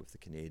with the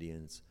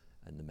Canadians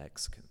and the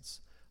Mexicans,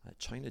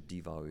 China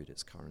devalued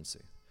its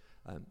currency.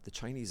 The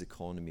Chinese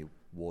economy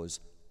was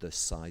the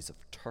size of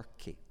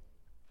Turkey.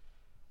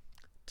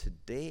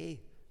 Today,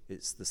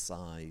 it's the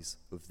size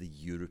of the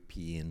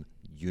European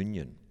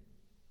Union.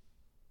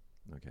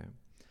 Okay?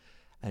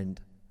 And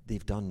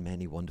they've done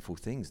many wonderful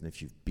things. And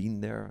if you've been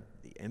there,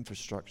 the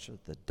infrastructure,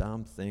 the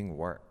damn thing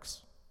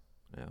works.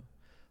 Yeah?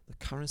 The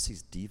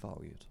currency's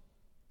devalued.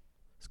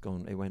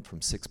 It went from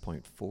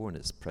 6.4 and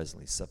it's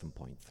presently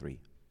 7.3.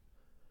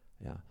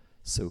 Yeah?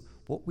 So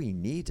what we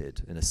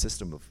needed in a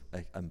system of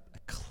a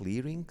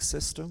clearing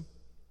system,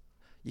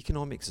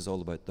 economics is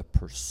all about the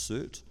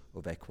pursuit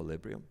of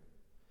equilibrium.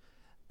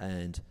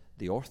 And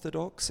the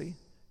orthodoxy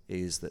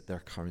is that their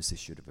currency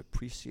should have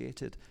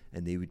appreciated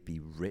and they would be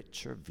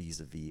richer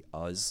vis-a-vis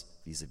us,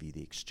 vis-a-vis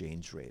the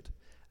exchange rate.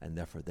 And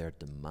therefore their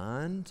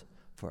demand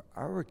for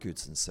our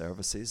goods and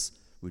services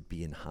would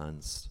be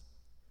enhanced.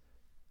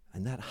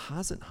 And that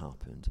hasn't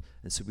happened.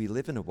 And so we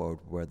live in a world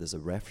where there's a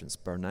reference.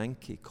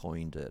 Bernanke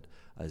coined it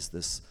as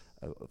this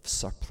of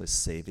surplus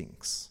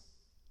savings.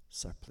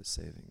 Surplus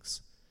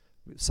savings.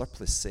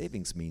 Surplus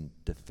savings mean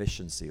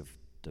deficiency of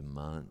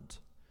demand.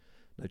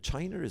 Now,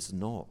 China is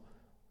not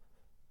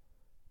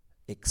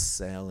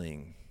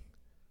excelling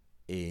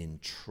in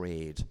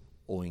trade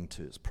owing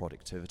to its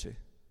productivity.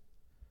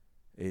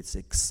 It's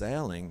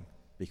excelling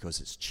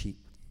because it's cheap.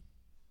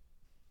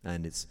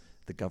 And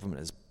the government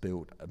has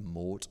built a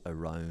moat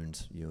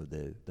around,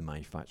 the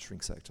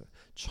manufacturing sector.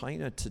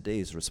 China today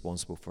is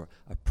responsible for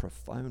a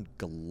profound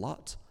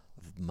glut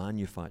of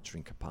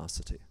manufacturing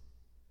capacity.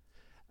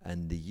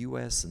 And the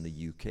US and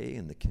the UK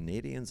and the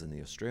Canadians and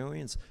the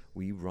Australians,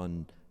 we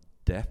run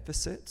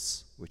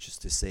deficits, which is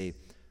to say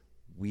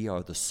we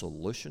are the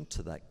solution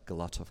to that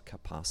glut of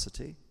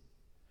capacity.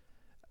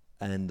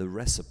 And the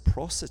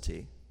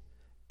reciprocity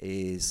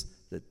is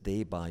that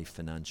they buy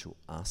financial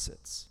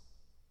assets.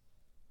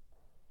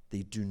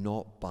 They do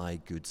not buy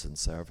goods and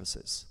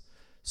services.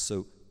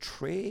 So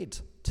trade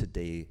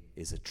today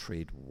is a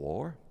trade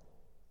war,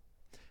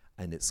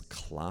 and it's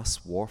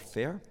class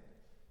warfare.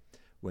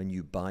 When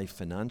you buy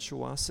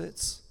financial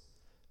assets,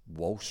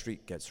 Wall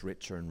Street gets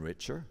richer and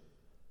richer,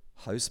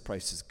 house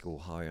prices go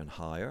higher and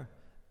higher,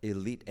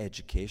 elite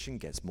education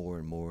gets more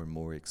and more and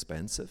more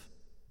expensive.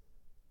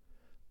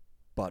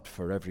 But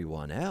for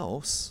everyone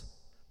else,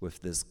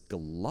 with this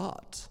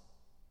glut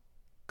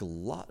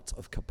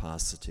of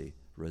capacity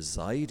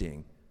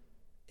residing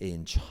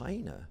in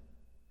China,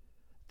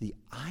 the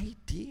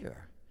idea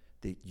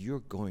that you're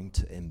going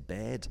to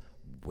embed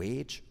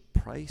wage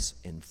price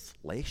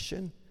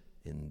inflation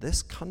in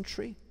this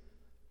country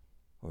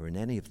or in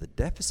any of the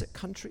deficit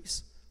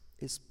countries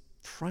is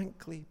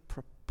frankly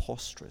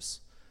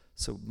preposterous.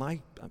 So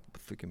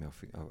forgive me,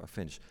 I'll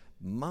finish.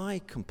 My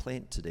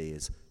complaint today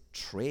is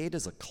trade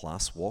is a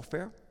class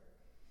warfare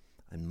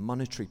and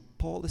monetary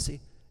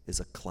policy is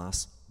a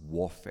class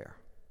warfare.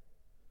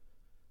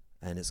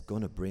 And it's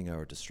going to bring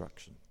our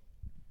destruction.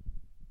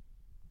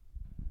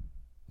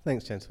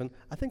 Thanks, gentlemen.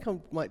 I think I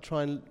might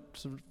try and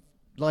sort of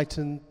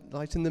lighten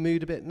the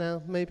mood a bit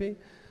now, maybe.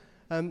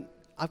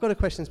 I've got a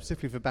question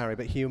specifically for Barry,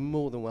 but you're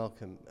more than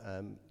welcome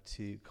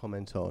to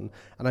comment on.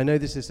 And I know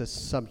this is a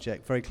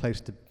subject very close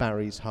to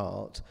Barry's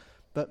heart,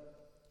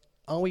 but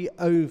are we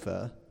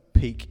over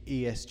peak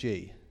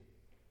ESG?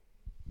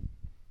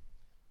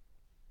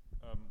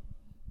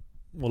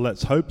 Well,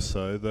 let's hope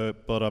so.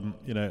 But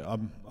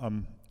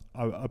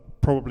I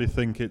probably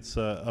think it's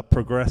a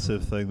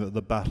progressive thing that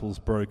the battle's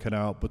broken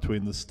out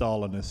between the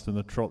Stalinists and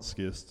the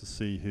Trotskyists to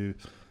see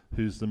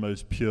who's the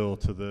most pure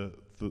to the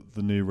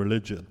new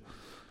religion.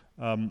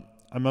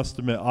 I must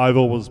admit, I've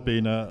always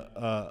been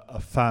a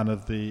fan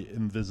of the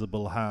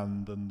invisible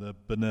hand and the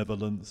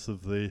benevolence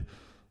of the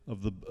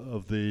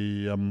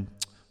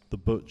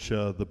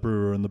butcher, the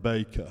brewer, and the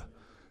baker.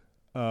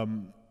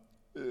 And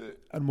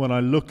when I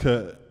look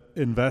at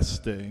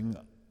investing,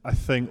 I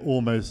think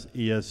almost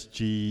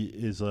ESG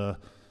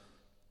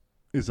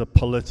is a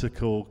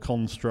political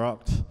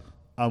construct,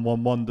 and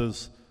one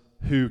wonders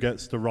who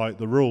gets to write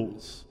the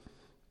rules,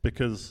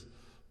 because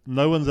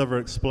no one's ever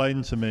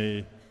explained to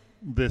me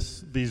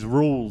these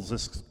rules,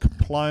 this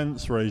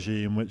compliance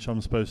regime which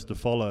I'm supposed to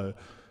follow,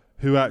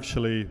 who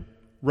actually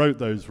wrote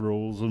those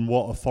rules and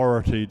what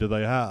authority do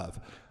they have.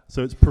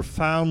 So it's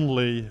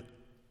profoundly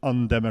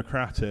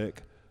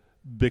undemocratic,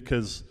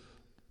 because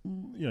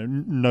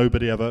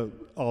nobody ever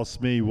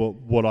asked me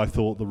what I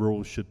thought the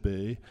rules should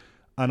be,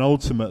 and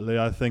ultimately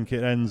I think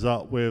it ends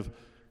up with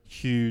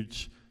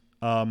huge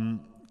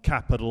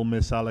capital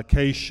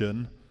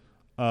misallocation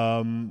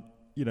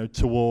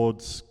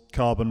towards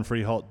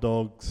carbon-free hot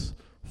dogs,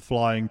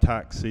 flying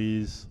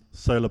taxis,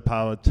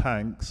 solar-powered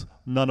tanks,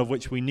 none of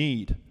which we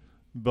need.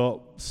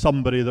 But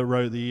somebody that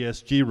wrote the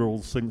ESG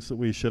rules thinks that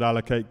we should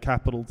allocate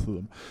capital to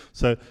them.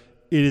 So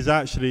it is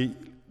actually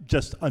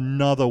just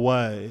another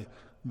way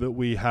that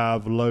we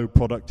have low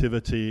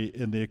productivity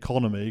in the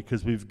economy,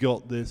 because we've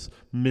got this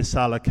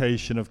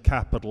misallocation of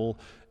capital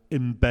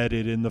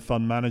embedded in the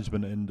fund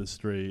management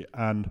industry.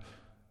 And,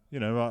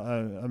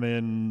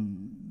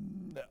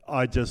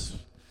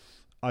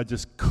 I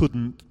just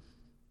couldn't.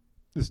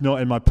 It's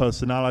not in my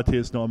personality.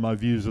 It's not in my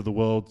views of the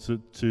world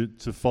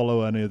to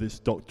follow any of this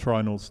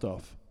doctrinal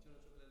stuff.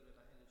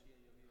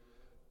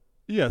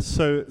 Yes.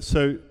 So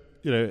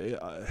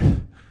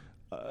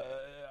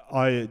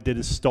I did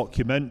a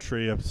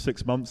Stockumentary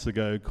 6 months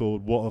ago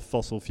called "What Have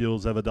Fossil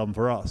Fuels Ever Done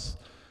for Us?"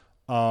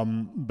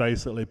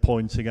 Basically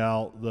pointing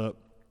out that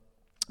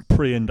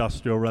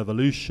pre-industrial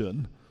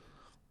revolution,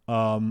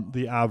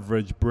 the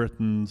average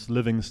Britain's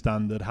living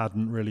standard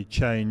hadn't really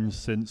changed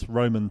since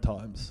Roman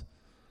times.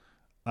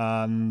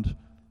 And,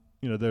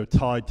 they're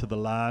tied to the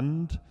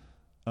land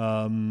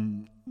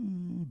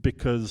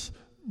because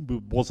there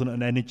wasn't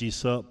an energy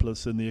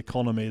surplus in the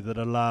economy that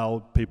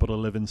allowed people to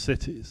live in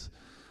cities.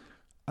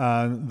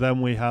 And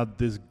then we had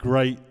this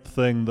great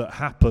thing that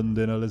happened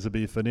in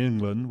Elizabethan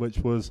England, which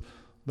was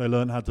they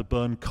learned how to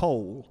burn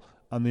coal.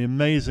 And the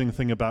amazing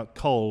thing about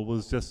coal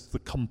was just the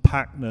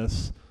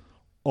compactness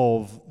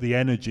of the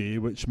energy,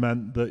 which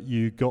meant that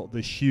you got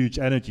this huge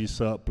energy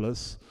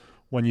surplus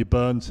when you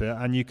burnt it,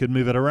 and you could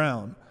move it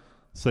around.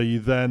 So you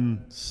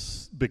then,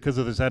 because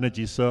of this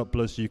energy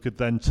surplus, you could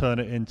then turn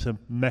it into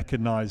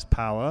mechanized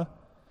power.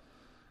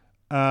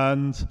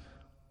 And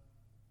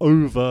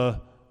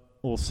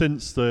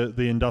since the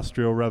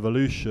Industrial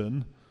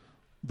Revolution,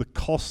 the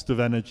cost of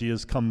energy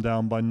has come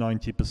down by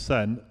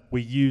 90%.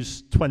 We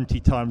use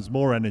 20 times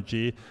more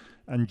energy,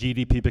 and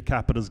GDP per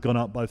capita has gone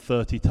up by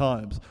 30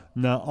 times.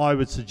 Now, I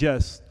would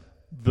suggest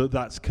that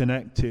that's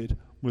connected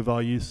with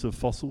our use of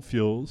fossil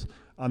fuels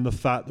and the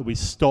fact that we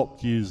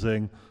stopped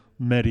using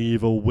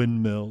medieval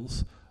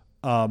windmills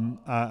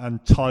and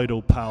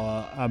tidal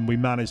power, and we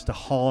managed to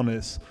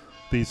harness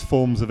these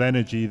forms of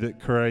energy that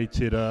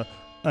created an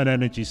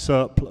energy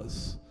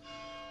surplus.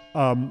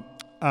 And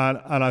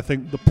I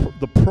think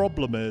the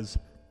problem is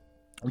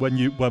when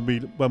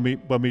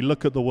we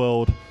look at the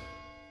world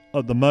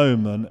at the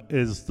moment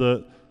is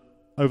that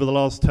over the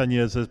last 10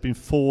 years there's been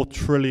 $4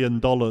 trillion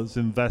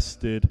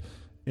invested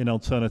in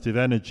alternative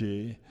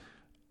energy,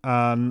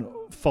 and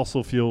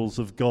fossil fuels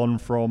have gone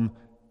from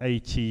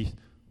 83%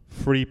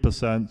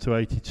 to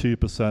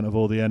 82% of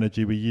all the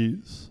energy we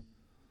use.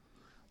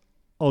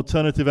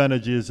 Alternative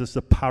energy is just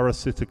a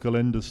parasitical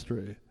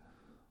industry.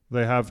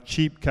 They have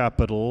cheap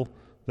capital,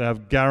 they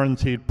have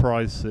guaranteed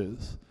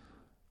prices,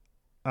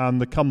 and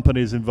the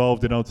companies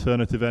involved in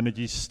alternative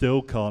energy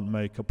still can't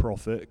make a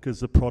profit because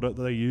the product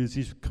that they use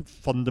is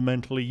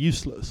fundamentally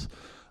useless.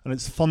 And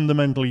it's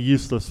fundamentally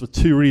useless for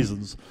two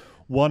reasons.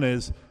 One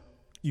is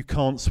you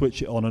can't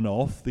switch it on and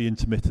off, the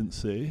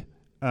intermittency.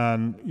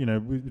 And,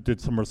 we did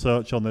some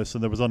research on this,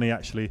 and there was only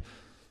actually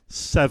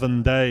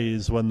 7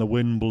 days when the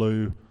wind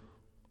blew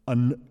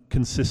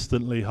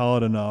consistently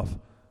hard enough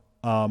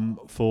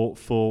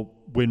for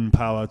wind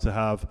power to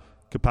have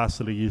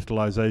capacity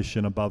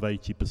utilization above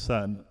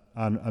 80%,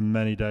 and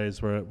many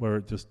days where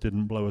it just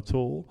didn't blow at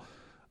all.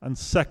 And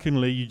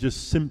secondly, you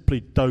just simply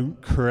don't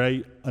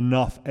create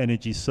enough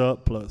energy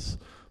surplus,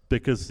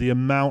 because the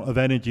amount of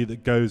energy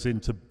that goes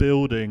into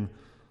building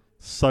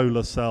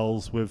solar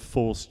cells with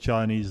forced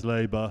Chinese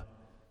labor,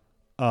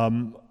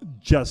 you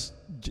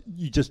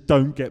just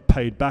don't get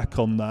paid back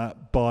on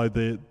that by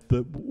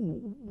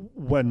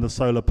when the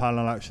solar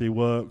panel actually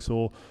works,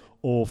 or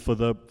for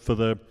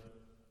the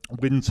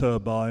wind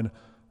turbine,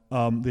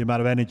 the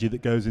amount of energy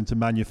that goes into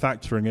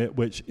manufacturing it,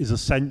 which is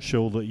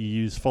essential that you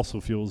use fossil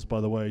fuels,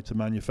 by the way, to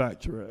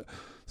manufacture it.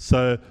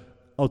 So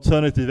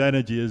alternative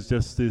energy is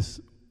just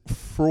this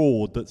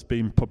fraud that's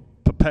been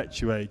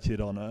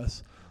perpetuated on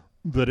us,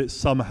 that it's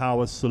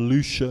somehow a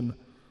solution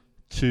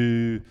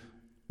to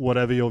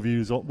whatever your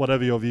views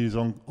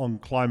on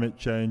climate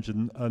change,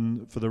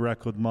 and for the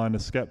record, mine are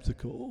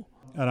sceptical.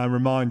 And I'm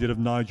reminded of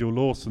Nigel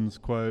Lawson's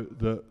quote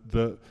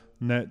that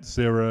net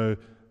zero,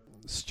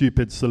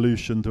 stupid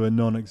solution to a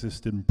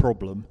non-existent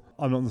problem.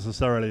 I'm not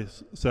necessarily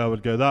say I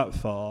would go that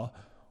far,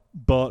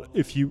 but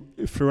if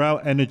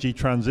throughout energy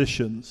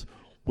transitions,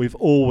 we've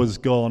always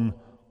gone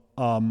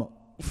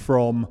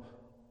from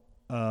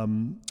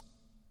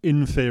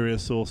inferior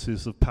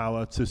sources of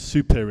power to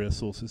superior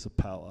sources of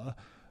power.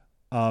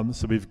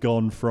 So we've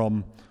gone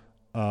from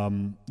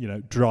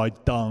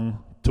dried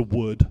dung to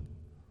wood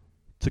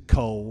to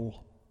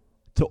coal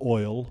to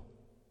oil,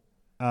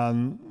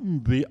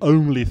 and the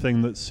only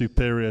thing that's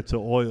superior to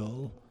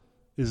oil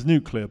is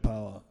nuclear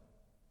power.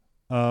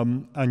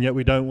 And yet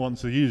we don't want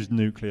to use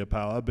nuclear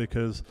power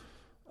because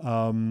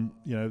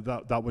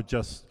that would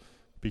just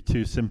be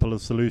too simple a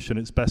solution.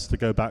 It's best to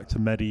go back to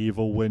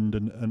medieval wind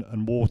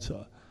and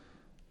water.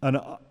 And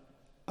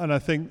I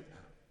think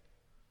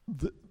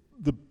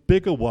the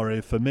bigger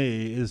worry for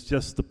me is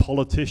just the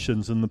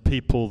politicians and the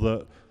people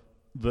that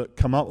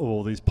come up with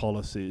all these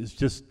policies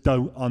just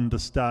don't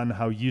understand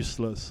how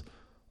useless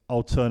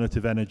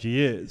alternative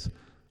energy is.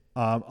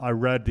 I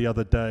read the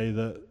other day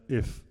that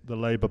if the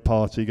Labour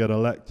Party get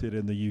elected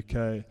in the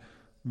UK,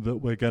 that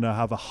we're going to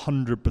have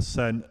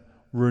 100%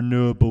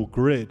 renewable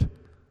grid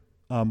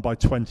by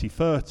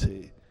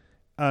 2030.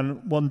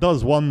 And one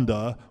does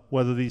wonder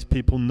whether these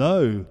people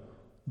know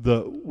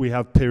that we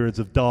have periods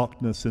of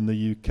darkness in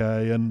the UK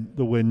and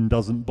the wind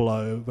doesn't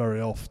blow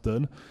very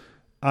often.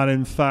 And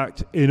in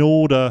fact, in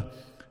order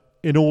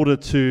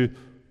to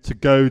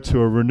go to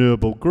a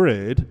renewable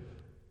grid,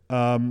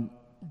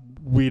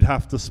 we'd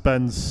have to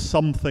spend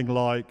something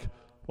like,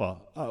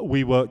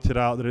 we worked it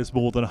out that it's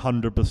more than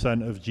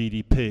 100% of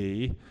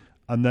GDP,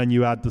 and then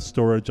you add the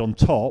storage on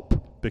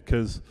top,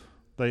 because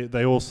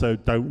they also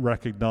don't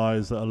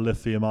recognize that a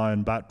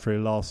lithium-ion battery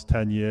lasts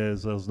 10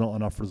 years, there's not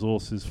enough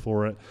resources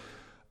for it.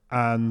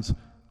 And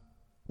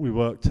we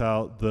worked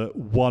out that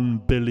 1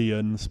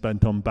 billion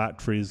spent on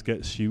batteries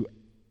gets you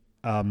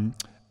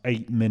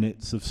 8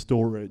 minutes of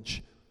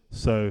storage.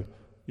 So,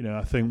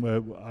 I think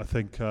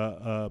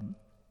a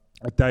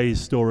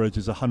day's storage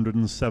is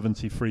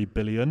 173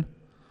 billion.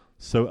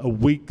 So a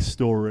week's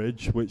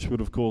storage, which would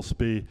of course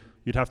be,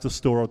 you'd have to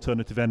store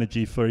alternative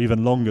energy for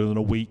even longer than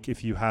a week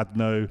if you had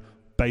no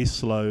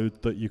base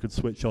load that you could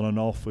switch on and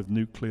off with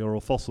nuclear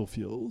or fossil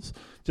fuels.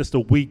 Just a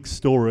week's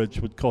storage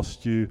would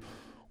cost you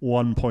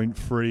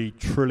 1.3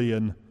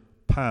 trillion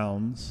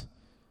pounds,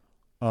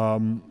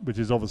 which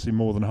is obviously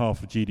more than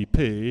half of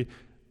GDP.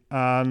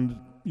 And,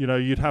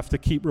 you'd have to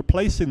keep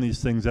replacing these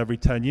things every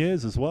 10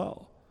 years as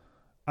well.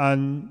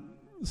 And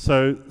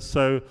so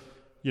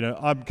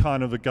I'm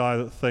kind of a guy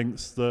that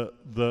thinks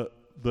that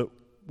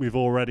we've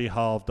already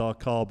halved our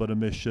carbon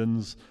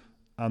emissions,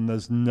 and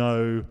there's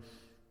no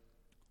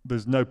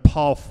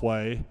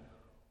pathway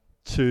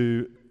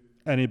to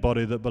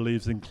anybody that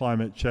believes in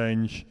climate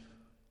change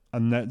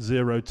and net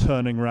zero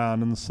turning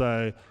around and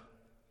say,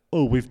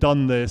 oh, we've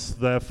done this,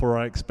 therefore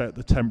I expect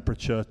the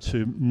temperature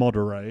to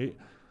moderate.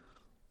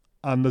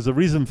 And there's a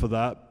reason for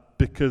that,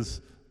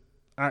 because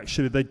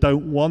actually they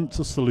don't want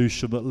a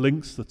solution that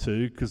links the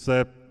two, because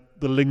the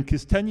link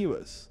is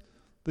tenuous.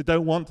 They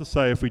don't want to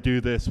say if we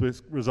do this, which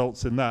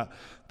results in that.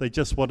 They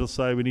just want to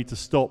say we need to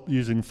stop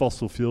using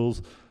fossil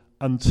fuels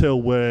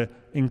until we're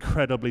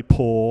incredibly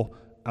poor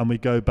and we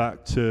go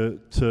back to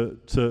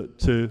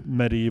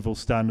medieval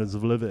standards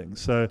of living.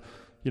 So,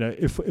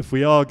 if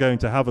we are going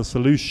to have a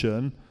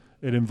solution,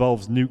 it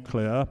involves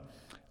nuclear.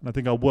 And I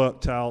think I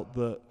worked out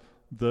that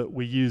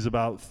we use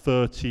about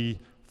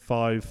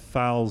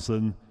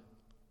 35,000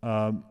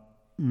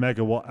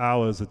 megawatt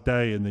hours a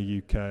day in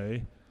the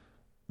UK.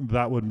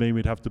 That would mean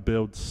we'd have to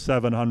build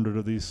 700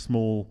 of these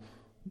small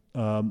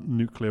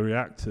nuclear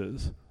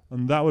reactors,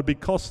 and that would be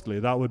costly.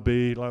 That would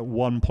be like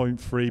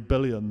 1.3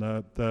 billion.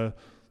 They're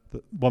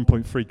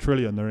 1.3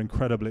 trillion. They're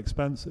incredibly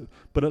expensive,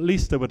 but at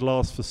least they would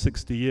last for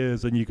 60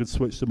 years, and you could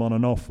switch them on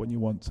and off when you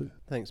want to.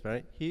 Thanks,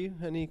 Barry. Hugh,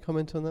 any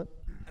comment on that?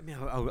 I mean,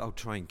 I'll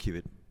try and keep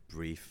it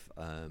brief.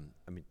 I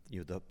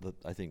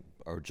think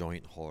our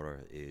joint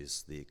horror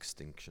is the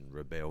Extinction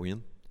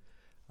Rebellion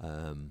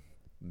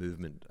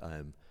movement.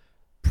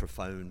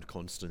 Profound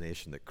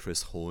consternation that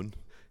Chris Hone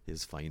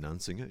is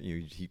financing it.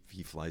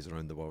 He flies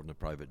around the world in a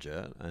private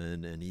jet,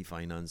 and he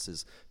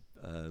finances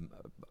a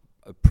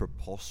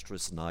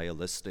preposterous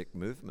nihilistic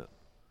movement.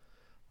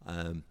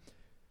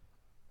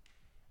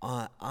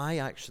 I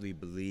actually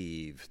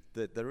believe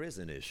that there is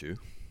an issue,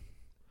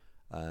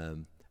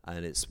 and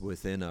it's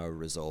within our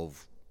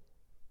resolve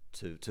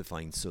to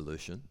find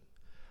solution.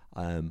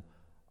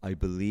 I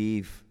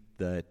believe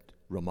that,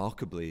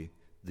 remarkably,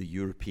 the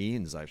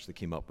Europeans actually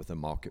came up with a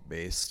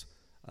market-based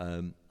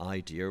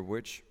idea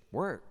which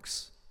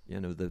works.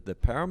 The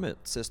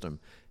permit system,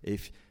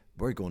 if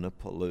we're going to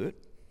pollute,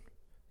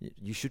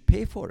 you should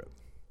pay for it.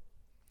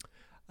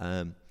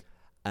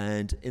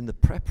 And in the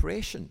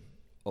preparation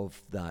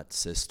of that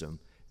system,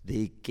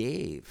 they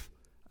gave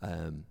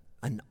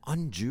an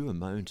undue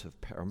amount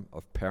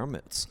of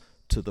permits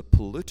to the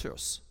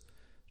polluters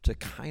to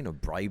kind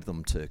of bribe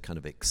them to kind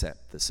of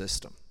accept the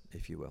system,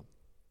 if you will.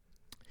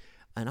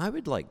 And I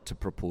would like to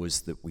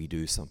propose that we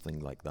do something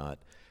like that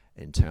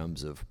in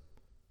terms of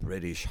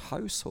British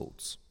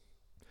households,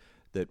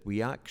 that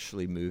we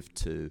actually move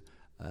to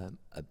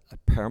a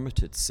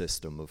permitted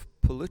system of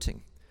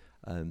polluting.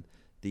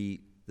 The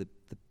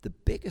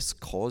biggest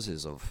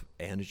causes of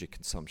energy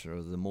consumption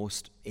are the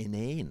most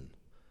inane,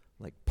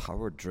 like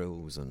power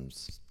drills and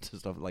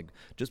stuff like,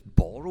 just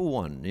borrow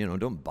one,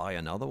 don't buy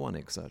another one,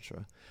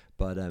 etc.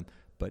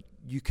 But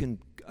you can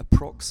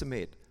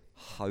approximate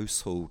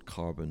household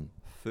carbon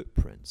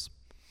footprints.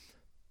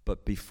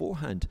 But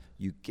beforehand,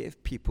 you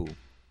give people,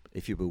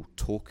 if you will,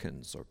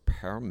 tokens or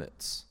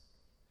permits,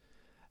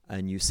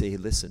 and you say,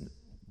 listen,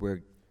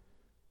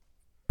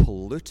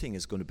 polluting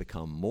is going to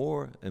become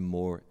more and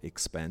more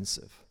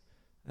expensive.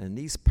 And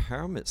these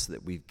permits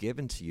that we've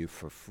given to you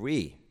for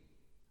free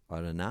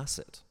are an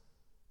asset.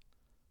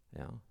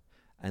 Yeah.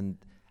 And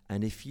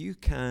if you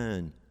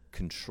can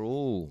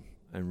control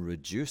and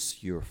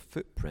reduce your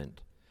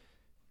footprint,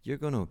 you're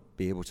going to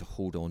be able to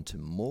hold on to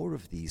more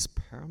of these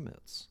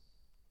permits.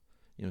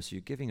 So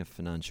you're giving a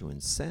financial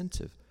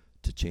incentive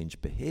to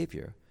change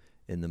behavior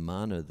in the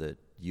manner that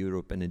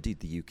Europe, and indeed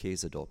the UK,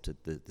 has adopted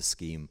the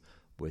scheme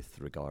with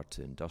regard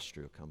to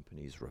industrial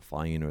companies,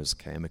 refiners,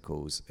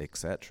 chemicals,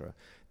 etc.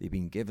 They've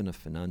been given a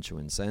financial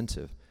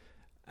incentive,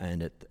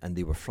 and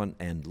they were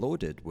front-end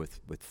loaded with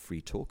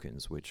free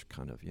tokens, which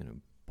kind of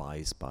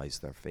buys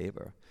their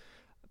favor.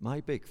 My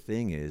big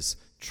thing is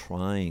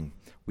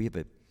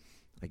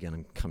again,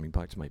 I'm coming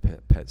back to my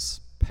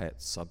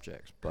pet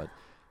subject, but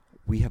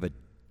we have a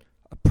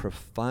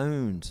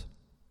profound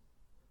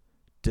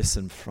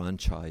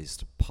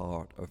disenfranchised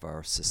part of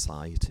our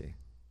society.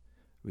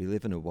 We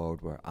live in a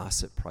world where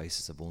asset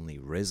prices have only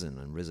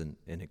risen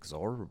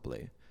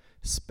inexorably,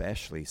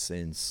 especially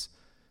since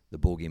the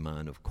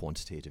bogeyman of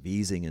quantitative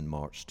easing in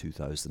March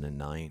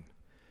 2009.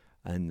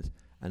 And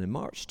in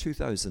March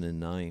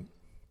 2009,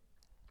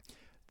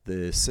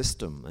 the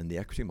system and the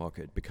equity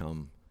market had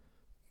become,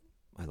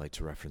 I like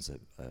to reference a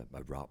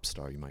rap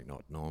star, you might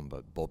not know him,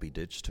 but Bobby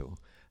Digital.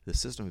 The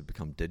system had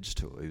become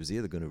digital. It was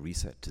either going to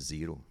reset to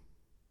zero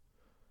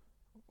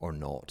or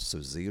not.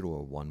 So 0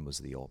 or 1 was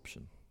the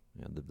option.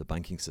 The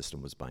banking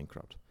system was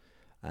bankrupt.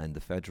 And the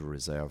Federal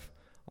Reserve,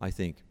 I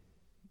think,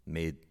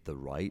 made the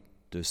right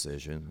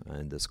decision,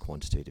 and this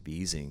quantitative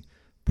easing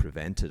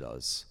prevented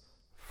us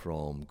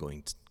from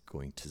going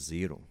to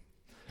zero.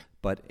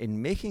 But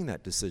in making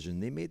that decision,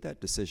 they made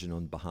that decision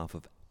on behalf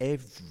of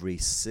every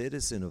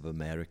citizen of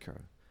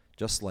America.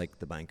 Just like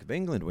the Bank of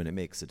England, when it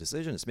makes a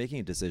decision, it's making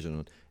a decision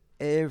on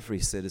every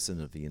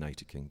citizen of the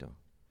United Kingdom.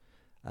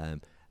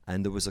 And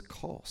there was a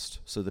cost.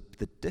 So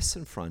the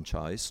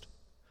disenfranchised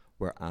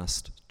were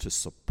asked to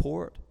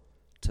support,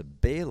 to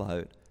bail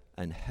out,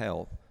 and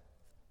help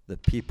the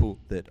people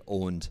that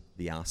owned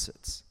the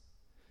assets.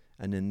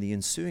 And in the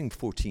ensuing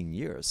 14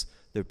 years,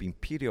 there have been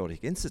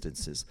periodic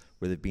incidences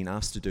where they've been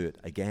asked to do it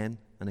again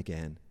and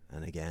again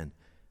and again,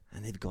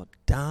 and they've got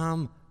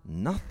damn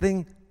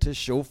nothing to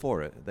show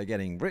for it. They're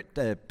getting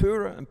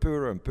poorer and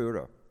poorer and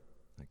poorer.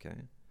 Okay?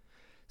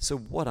 So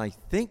what I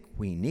think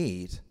we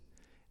need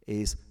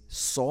is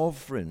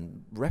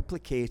sovereign,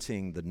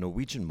 replicating the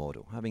Norwegian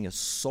model, having a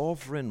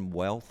sovereign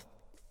wealth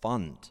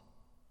fund.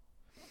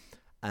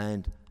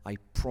 And I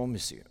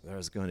promise you,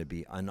 there's going to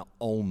be an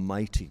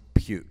almighty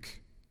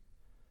puke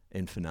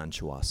in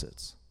financial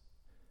assets.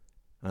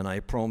 And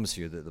I promise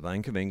you that the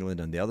Bank of England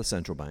and the other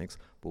central banks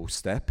will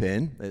step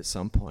in at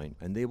some point,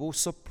 and they will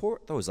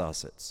support those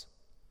assets.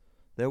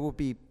 There will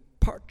be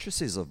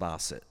purchases of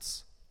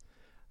assets.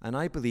 And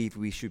I believe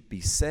we should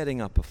be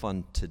setting up a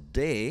fund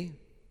today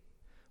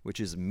which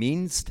is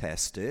means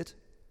tested,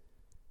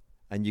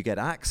 and you get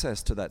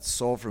access to that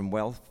sovereign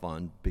wealth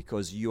fund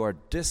because you are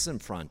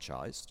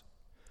disenfranchised.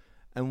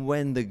 And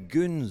when the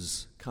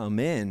goons come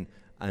in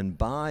and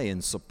buy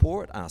and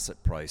support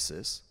asset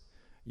prices,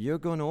 you're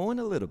going to own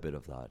a little bit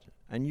of that,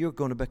 and you're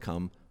going to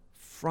become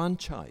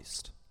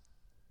franchised.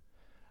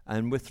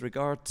 And with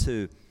regard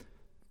to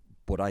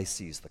what I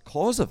see as the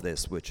cause of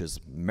this, which is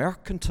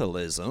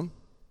mercantilism,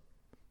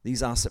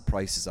 these asset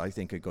prices, I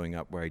think, are going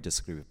up where I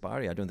disagree with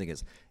Barry. I don't think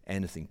it's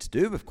anything to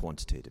do with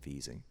quantitative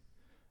easing.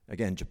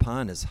 Again,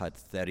 Japan has had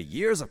 30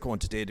 years of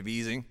quantitative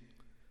easing.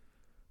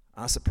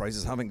 Asset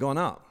prices haven't gone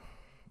up.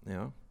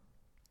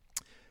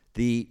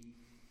 The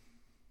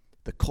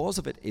cause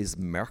of it is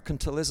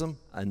mercantilism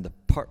and the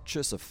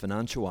purchase of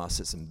financial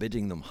assets and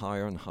bidding them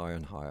higher and higher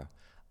and higher.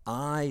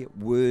 I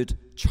would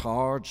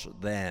charge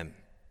them.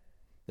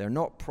 They're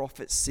not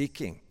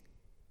profit-seeking.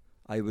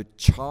 I would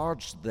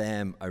charge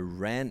them a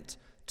rent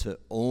to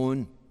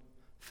own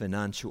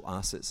financial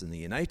assets in the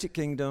United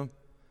Kingdom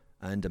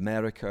and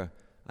America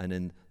and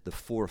in the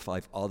 4 or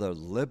 5 other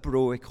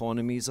liberal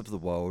economies of the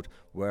world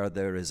where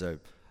there is a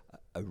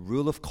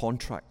rule of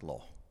contract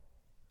law,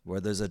 where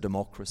there's a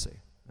democracy,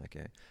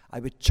 okay? I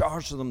would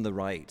charge them the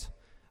right,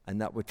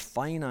 and that would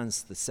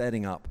finance the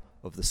setting up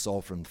of the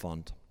sovereign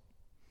fund.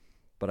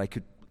 But I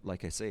could,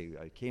 like I say,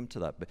 I came to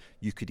that, but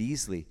you could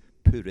easily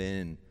put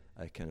in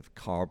a kind of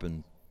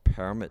carbon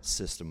permit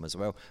system as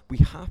well. We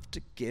have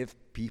to give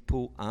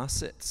people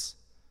assets.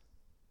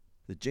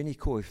 The Gini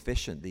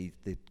coefficient, the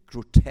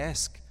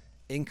grotesque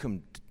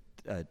income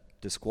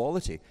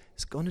disquality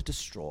is going to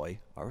destroy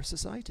our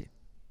society.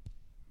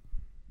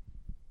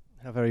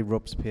 How very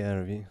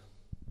Robespierre of you.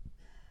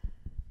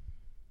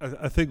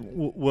 I think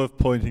worth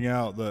pointing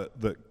out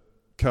that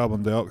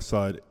carbon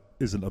dioxide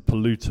isn't a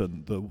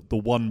pollutant. The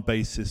one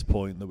basis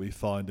point that we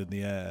find in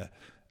the air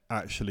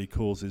actually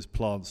causes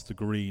plants to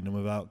green, and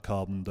without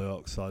carbon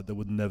dioxide there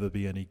would never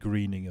be any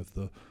greening of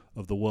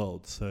the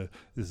world. So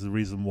this is the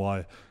reason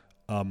why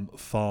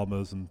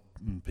farmers and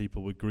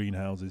people with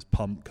greenhouses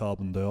pump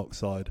carbon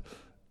dioxide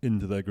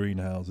into their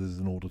greenhouses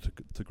in order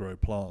to grow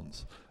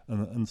plants.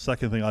 And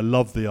second thing, I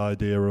love the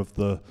idea of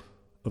the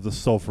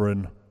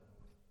sovereign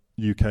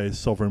UK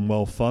sovereign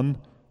wealth fund,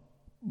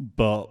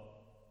 but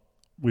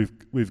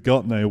we've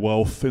got no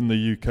wealth in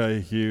the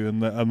UK, Hugh,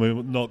 and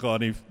we're not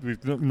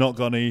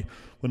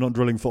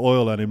drilling for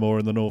oil anymore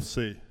in the North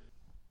Sea.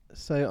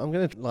 So I'm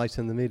going to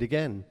lighten the mood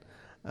again,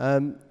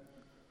 and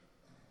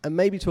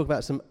maybe talk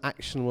about some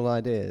actionable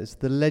ideas.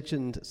 The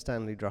legend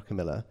Stanley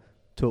Druckenmiller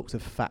talks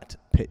of fat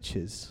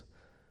pitches.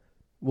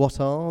 What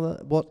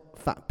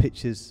fat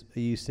pitches are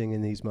you seeing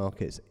in these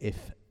markets,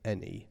 if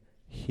any,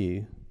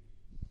 Hugh?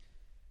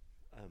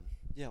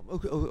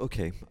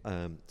 Okay.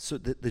 So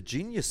the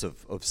genius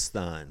of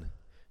Stan,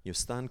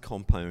 Stan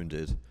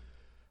compounded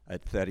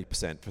at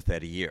 30% for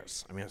 30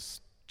 years. I mean,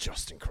 it's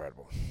just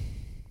incredible.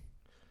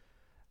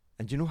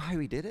 And do you know how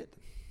he did it?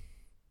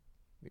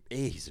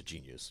 A, he's a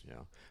genius,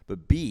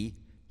 but B,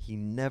 he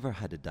never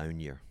had a down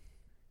year.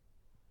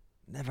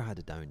 Never had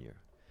a down year.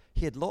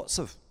 He had lots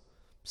of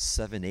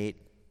 7-8%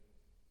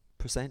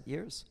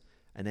 years,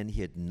 and then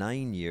he had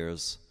 9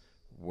 years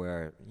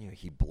where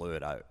he blew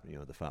it out,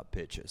 the fat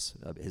pitches.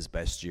 His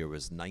best year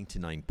was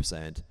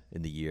 99%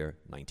 in the year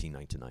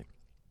 1999.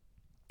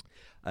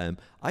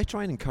 I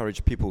try and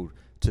encourage people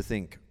to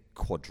think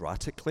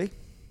quadratically.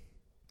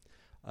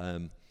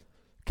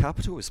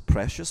 Capital is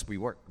precious. We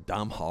work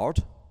damn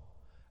hard,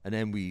 and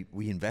then we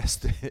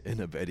invest it in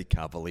a very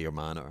cavalier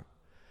manner.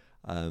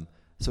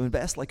 So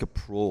invest like a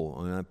pro.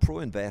 I mean, a pro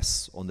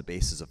invests on the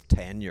basis of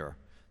tenure.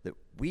 That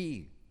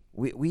we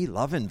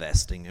love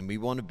investing, and we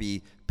want to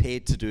be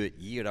paid to do it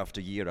year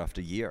after year after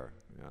year.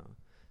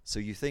 So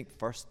you think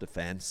first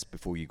defense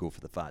before you go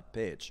for the fat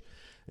pitch.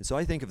 And so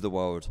I think of the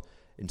world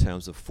in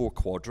terms of 4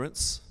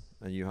 quadrants,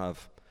 and you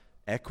have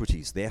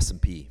equities, the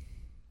S&P.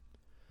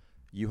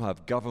 You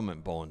have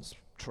government bonds,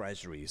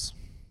 treasuries.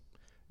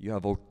 You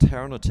have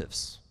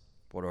alternatives.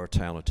 What are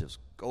alternatives?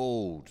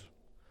 Gold,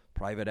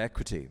 private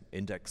equity,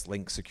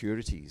 index-linked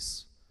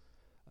securities,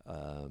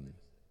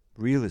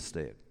 real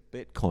estate,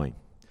 Bitcoin.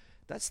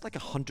 That's like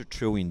 $100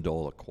 trillion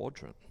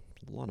quadrant.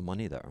 A lot of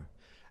money there.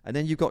 And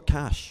then you've got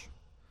cash.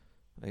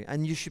 Right?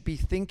 And you should be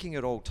thinking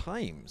at all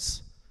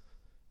times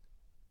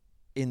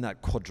in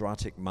that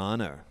quadratic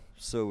manner.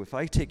 So if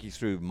I take you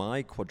through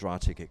my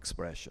quadratic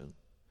expression,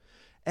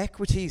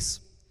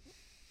 equities,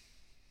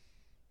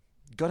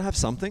 got to have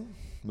something,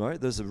 right?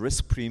 There's a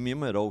risk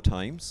premium at all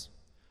times.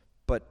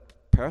 But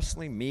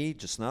personally, me,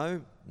 just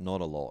now,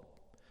 not a lot.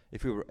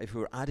 If we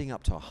were adding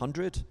up to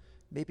 100,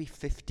 maybe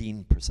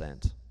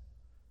 15%.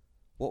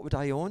 What would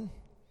I own?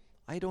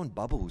 I'd own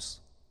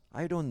bubbles.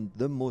 I'd own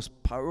the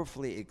most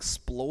powerfully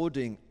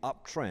exploding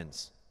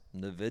uptrends.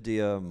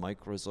 NVIDIA,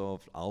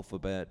 Microsoft,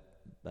 Alphabet,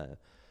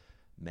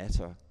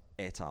 Meta,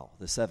 et al.,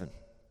 the 7.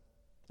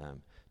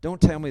 Don't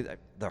tell me that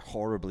they're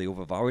horribly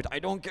overvalued. I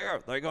don't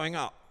care. They're going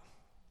up.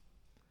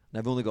 And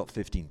I've only got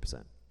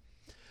 15%.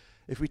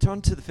 If we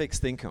turn to the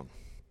fixed income,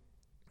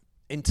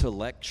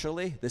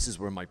 intellectually, this is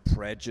where my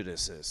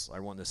prejudice is. I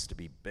want this to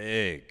be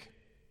big.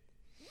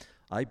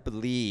 I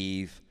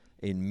believe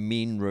in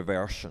mean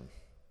reversion,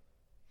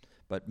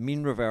 but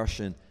mean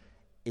reversion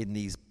in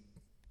these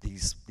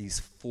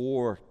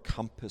 4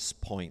 compass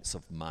points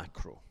of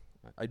macro.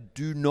 I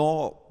do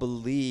not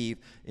believe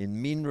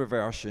in mean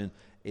reversion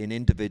in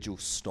individual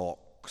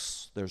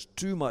stocks. There's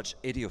too much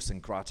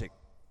idiosyncratic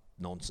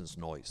nonsense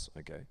noise,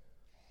 okay?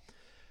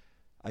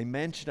 I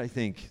mentioned, I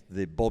think,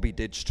 the Bobby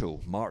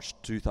Digital, March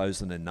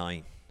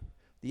 2009.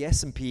 The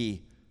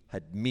S&P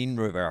had mean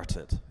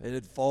reverted. It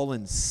had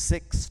fallen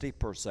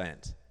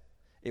 60%.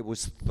 It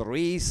was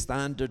 3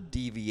 standard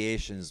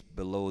deviations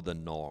below the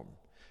norm.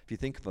 If you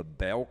think of a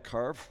bell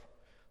curve,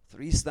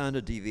 3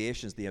 standard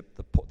deviations, the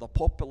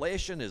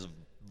population is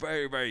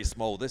very, very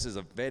small. This is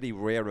a very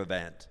rare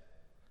event.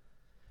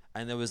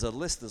 And there was a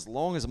list as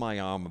long as my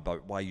arm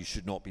about why you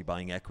should not be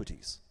buying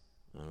equities.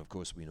 And of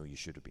course, we know you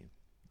should have been.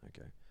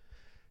 Okay.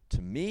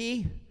 To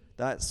me,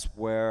 that's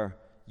where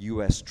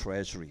U.S.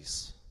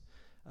 Treasuries,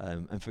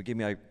 and forgive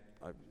me,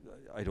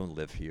 I don't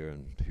live here,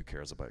 and who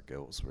cares about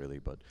gilts, really,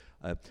 but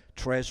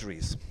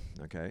treasuries,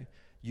 okay?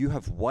 You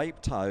have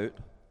wiped out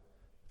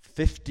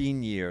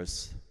 15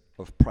 years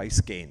of price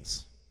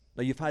gains.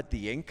 Now, you've had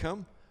the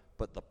income,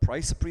 but the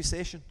price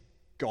appreciation,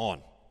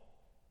 gone.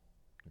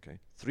 Okay,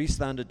 3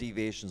 standard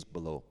deviations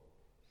below.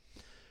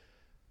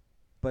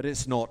 But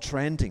it's not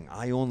trending.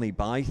 I only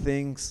buy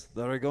things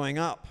that are going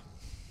up.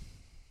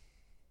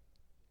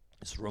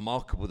 It's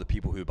remarkable the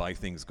people who buy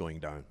things going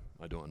down.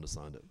 I don't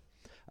understand it.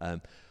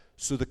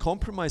 So the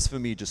compromise for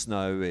me just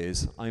now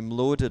is I'm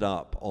loaded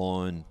up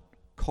on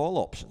call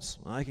options.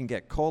 I can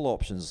get call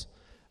options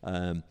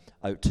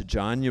out to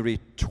January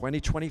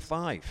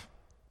 2025.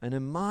 And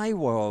in my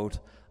world,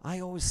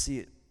 I always see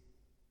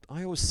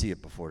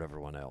it before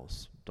everyone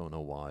else. Don't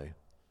know why.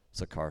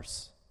 It's a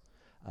curse.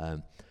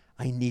 I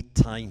need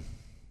time.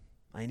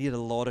 I need a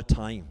lot of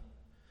time.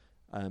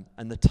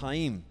 And the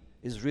time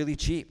is really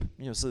cheap.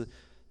 So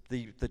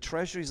the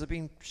treasuries have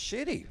been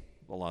shitty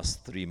the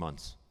last 3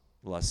 months,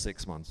 the last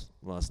 6 months,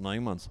 the last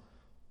 9 months.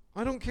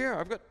 I don't care.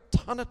 I've got a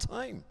ton of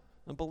time.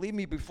 And believe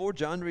me, before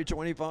January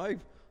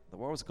 25, the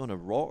world's going to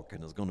rock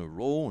and it's going to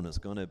roll and it's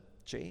going to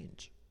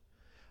change.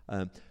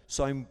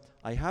 So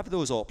I have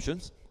those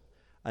options.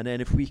 And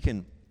then if we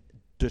can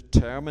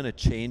determine a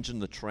change in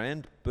the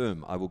trend,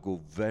 boom, I will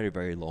go very,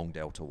 very long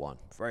Delta 1.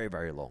 Very,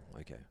 very long.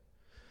 Okay.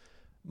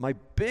 My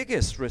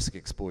biggest risk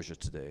exposure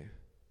today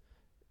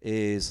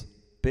is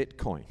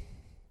Bitcoin.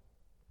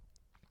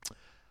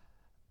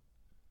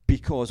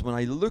 Because when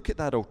I look at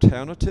that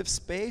alternative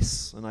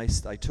space, and I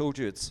told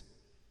you it's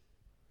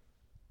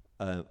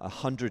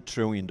 $100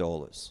 trillion.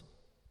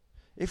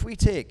 If we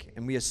take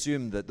and we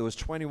assume that those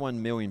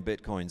 21 million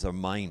Bitcoins are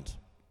mined,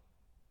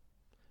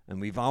 and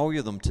we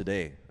value them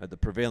today at the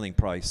prevailing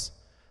price,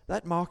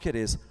 that market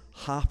is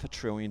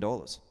 $500 billion,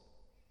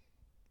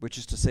 which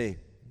is to say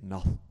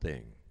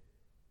nothing.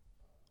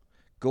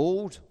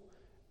 Gold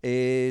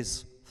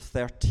is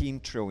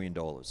 $13 trillion.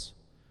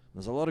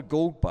 There's a lot of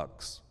gold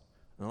bugs.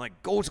 And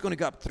like, gold's going to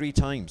go up 3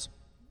 times.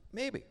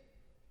 Maybe.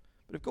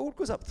 But if gold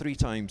goes up 3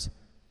 times,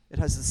 it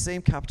has the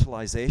same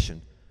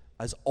capitalization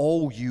as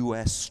all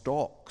US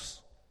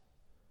stocks.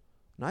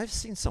 And I've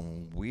seen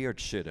some weird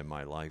shit in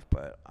my life,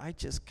 but I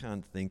just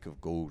can't think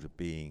of gold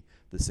being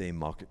the same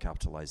market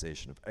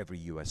capitalization of every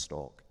US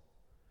stock.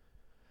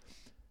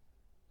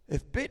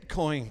 If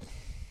Bitcoin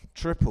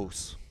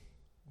triples,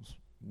 it's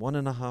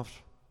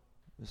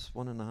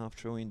 $1.5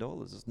 trillion.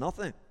 It's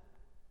nothing.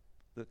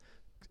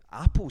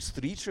 Apple's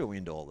 $3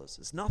 trillion.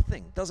 It's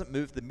nothing. Doesn't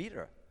move the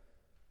meter.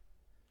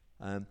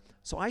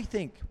 So I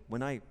think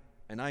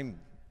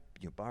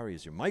Barry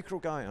is your micro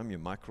guy, I'm your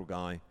macro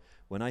guy.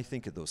 When I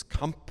think of those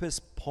compass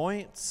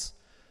points,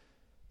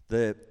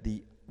 the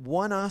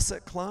one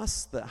asset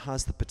class that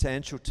has the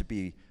potential to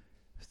be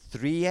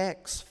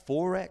 3x,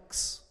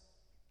 4x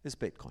is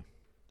Bitcoin.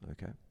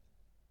 Okay.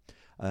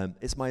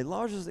 It's my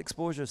largest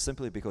exposure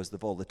simply because the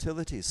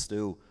volatility is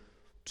still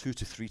 2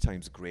 to 3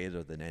 times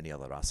greater than any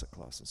other asset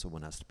class, and so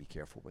one has to be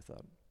careful with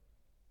that.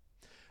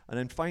 And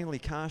then finally,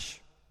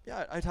 cash.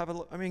 Yeah,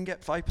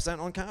 get 5%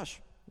 on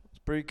cash. It's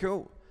pretty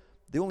cool.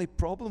 The only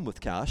problem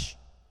with cash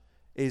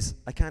is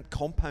I can't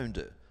compound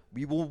it.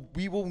 We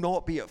will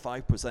not be at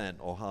 5%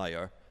 or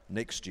higher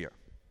next year.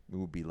 We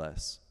will be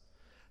less.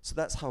 So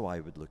that's how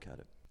I would look at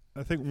it.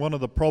 I think one of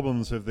the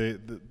problems with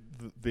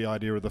the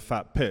idea of the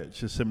fat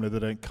pitch is simply they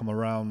don't come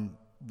around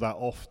that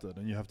often,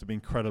 and you have to be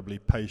incredibly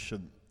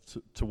patient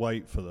to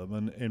wait for them,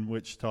 and in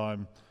which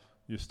time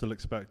you're still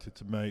expected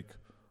to make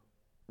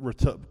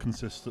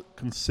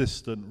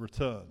consistent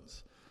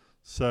returns.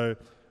 So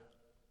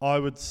I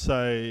would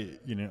say,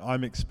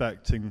 I'm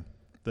expecting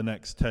the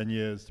next 10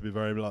 years to be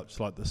very much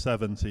like the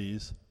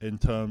 70s in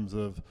terms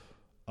of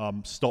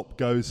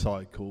stop-go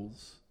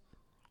cycles,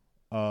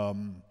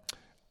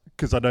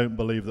 because I don't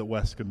believe that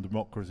Western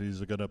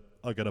democracies are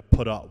going to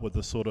put up with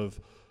the sort of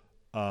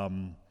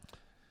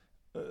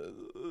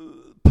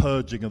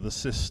purging of the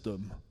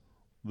system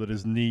that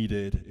is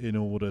needed in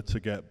order to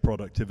get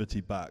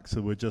productivity back. So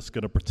we're just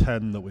going to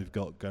pretend that we've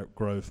got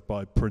growth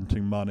by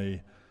printing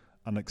money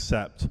and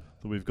accept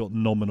that we've got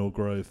nominal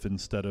growth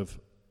instead of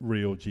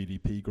real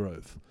GDP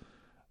growth.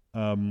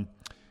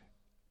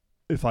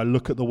 If I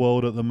look at the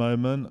world at the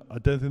moment, I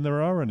don't think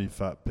there are any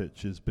fat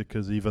pitches,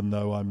 because even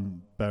though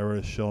I'm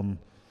bearish on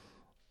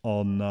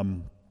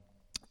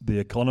the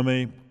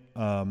economy,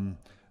 I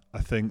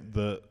think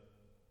that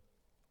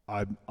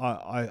I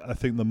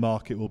think the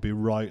market will be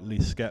rightly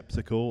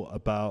skeptical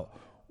about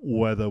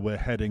whether we're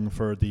heading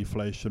for a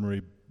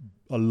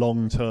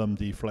long-term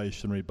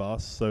deflationary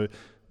bust. So,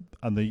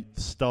 and the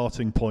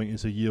starting point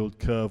is a yield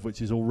curve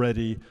which is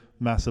already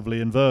massively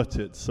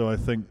inverted. So I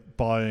think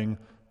buying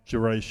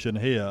duration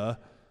here,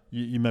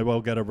 you may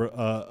well get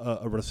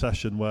a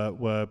recession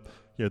where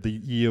the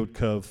yield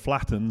curve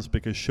flattens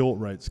because short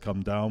rates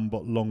come down,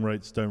 but long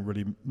rates don't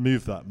really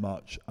move that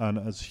much. And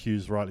as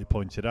Hugh's rightly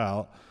pointed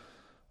out,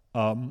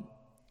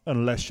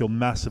 unless you're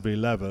massively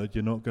levered,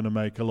 you're not going to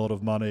make a lot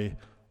of money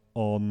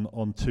on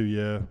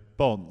 2-year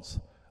bonds.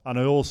 And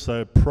I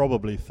also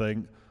probably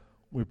think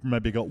we've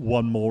maybe got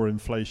one more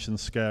inflation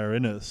scare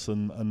in us,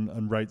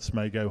 and rates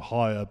may go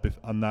higher,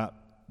 and that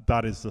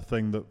is the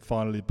thing that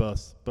finally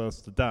bursts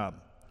the dam.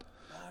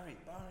 Barry,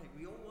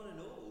 we all want to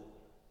know,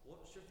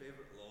 what's your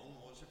favourite long,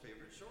 what's your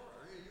favourite short?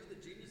 You're the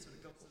genius when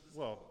it comes to this.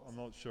 Well, I'm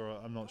not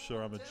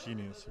sure I'm a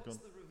genius. What's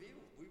the reveal?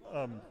 We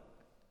want to know.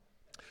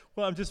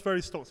 Well, I'm just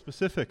very stock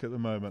specific at the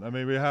moment. I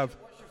mean, we have.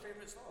 What's your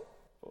favourite stock?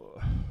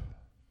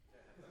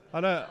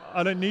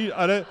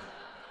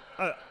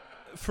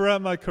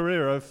 Throughout my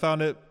career, I've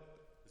found it.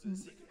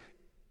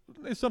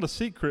 It's not a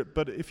secret,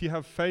 but if you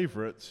have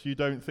favourites, you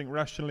don't think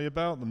rationally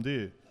about them, do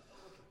you?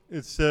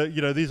 It's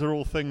these are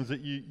all things that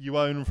you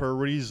own for a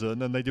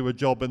reason, and they do a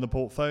job in the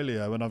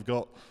portfolio. And I've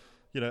got,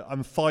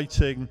 I'm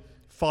fighting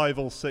 5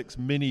 or 6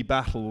 mini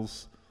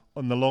battles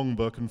on the long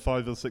book and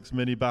 5 or 6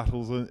 mini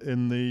battles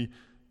in the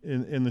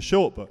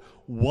short book.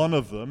 One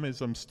of them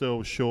is I'm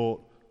still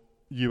short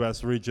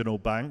US regional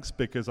banks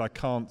because I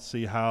can't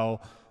see how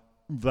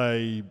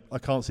their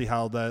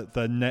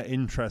net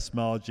interest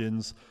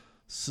margins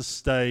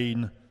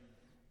sustain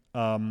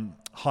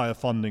higher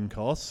funding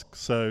costs.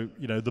 So,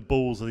 the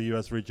bulls of the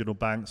US regional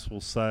banks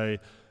will say,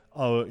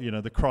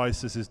 the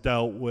crisis is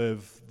dealt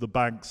with, the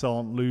banks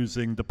aren't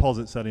losing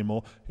deposits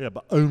anymore. Yeah,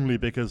 but only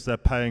because they're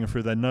paying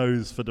through their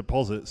nose for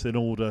deposits in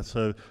order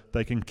so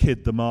they can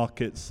kid the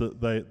markets that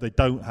they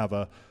don't have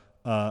a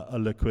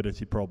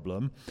liquidity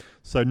problem.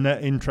 So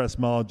net interest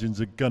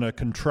margins are going to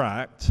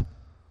contract.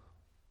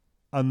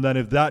 And then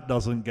if that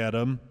doesn't get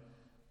them,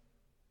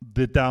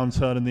 the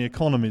downturn in the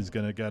economy is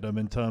going to get them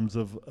in terms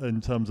of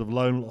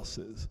loan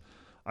losses.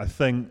 I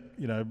think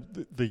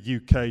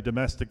the UK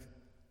domestic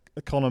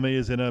economy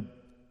is in a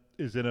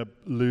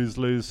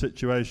lose-lose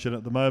situation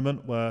at the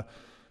moment where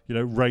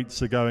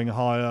rates are going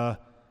higher.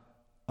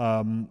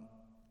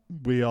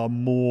 We are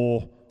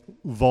more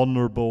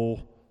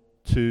vulnerable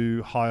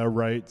to higher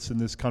rates in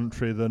this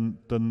country than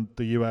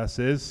the US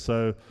is.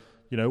 So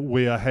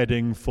we are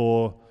heading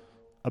for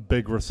a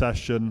big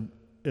recession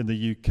in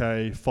the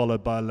UK,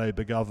 followed by a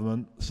Labour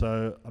government.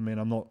 So, I mean,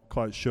 I'm not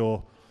quite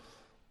sure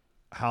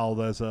how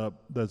there's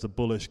a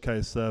bullish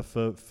case there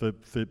for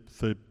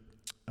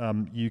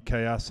UK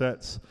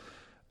assets.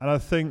 And I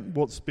think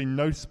what's been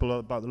noticeable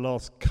about the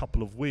last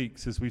couple of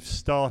weeks is we've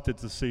started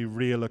to see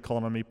real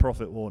economy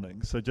profit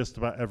warnings. So just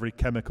about every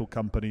chemical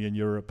company in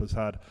Europe has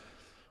had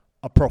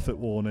a profit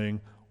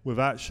warning with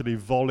actually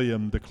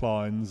volume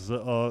declines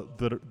that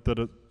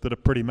are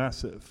pretty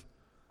massive.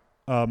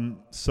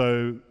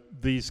 So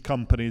these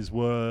companies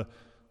were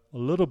a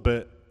little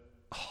bit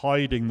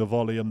hiding the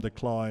volume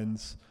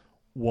declines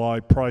while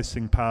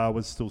pricing power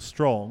was still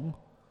strong.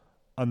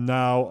 And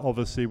now,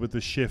 obviously, with the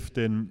shift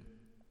in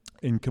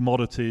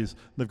commodities,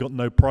 they've got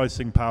no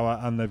pricing power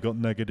and they've got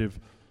negative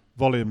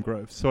volume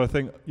growth. So I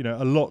think,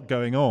 a lot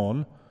going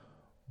on,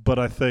 but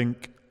I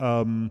think,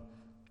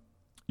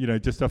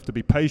 just have to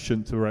be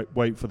patient to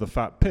wait for the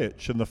fat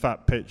pitch. And the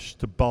fat pitch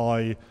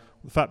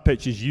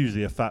is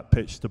usually a fat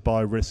pitch to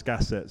buy risk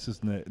assets,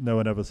 isn't it? No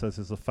one ever says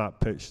it's a fat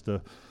pitch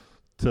to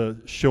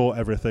short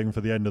everything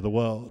for the end of the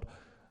world.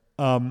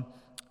 And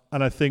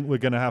I think we're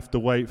going to have to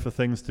wait for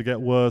things to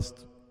get worse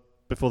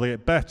before they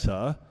get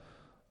better.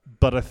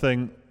 But I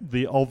think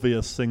the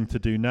obvious thing to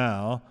do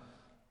now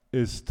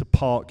is to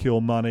park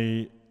your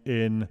money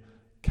in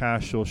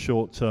cash or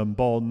short-term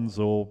bonds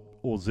or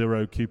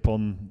zero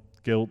coupon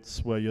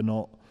gilts where you're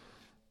not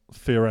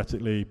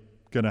theoretically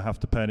going to have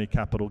to pay any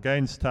capital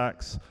gains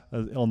tax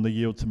on the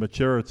yield to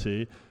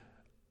maturity,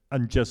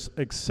 and just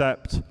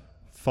accept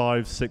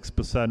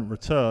 5-6%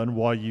 return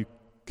while you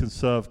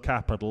conserve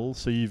capital,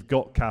 so you've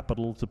got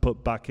capital to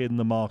put back in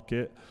the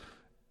market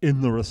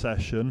in the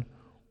recession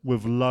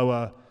with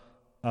lower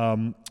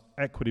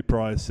equity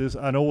prices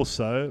and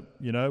also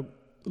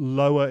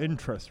lower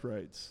interest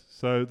rates.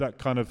 So that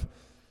kind of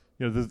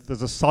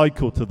there's a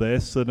cycle to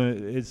this, and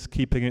it's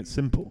keeping it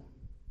simple.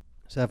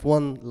 So I have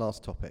one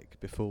last topic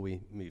before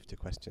we move to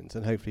questions,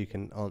 and hopefully you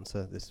can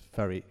answer this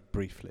very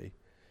briefly.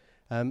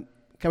 Can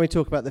we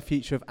talk about the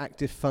future of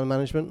active fund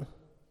management?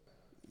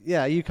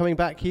 Yeah, are you coming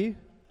back, Hugh?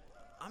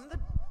 I'm the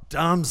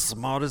damn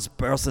smartest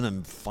person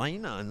in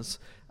finance,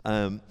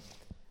 and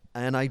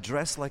I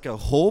dress like a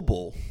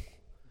hobo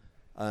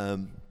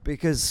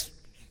because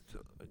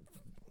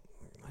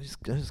I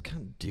just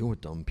can't deal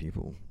with dumb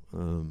people.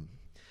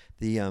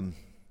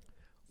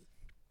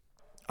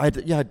 I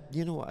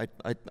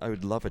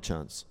would love a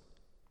chance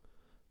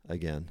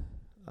again.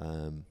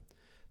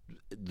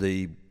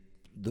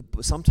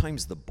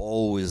 Sometimes the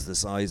ball is the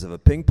size of a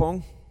ping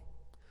pong,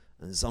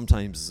 and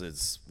sometimes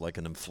it's like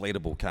an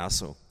inflatable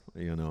castle,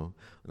 and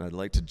I'd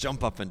like to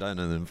jump up and down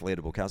in an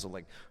inflatable castle.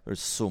 Like,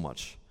 there's so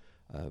much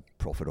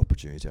profit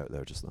opportunity out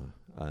there just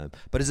now.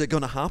 But is it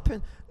going to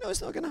happen? No,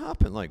 it's not going to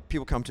happen. Like,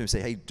 people come to me and say,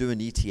 hey, do an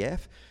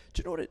ETF.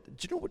 Do you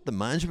know what the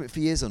management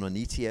fee is on an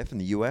ETF in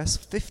the US?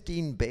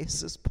 15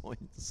 basis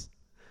points.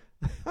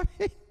 I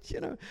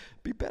mean,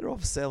 be better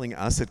off selling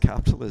Asset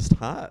Capitalist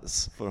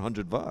hats for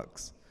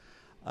 $100.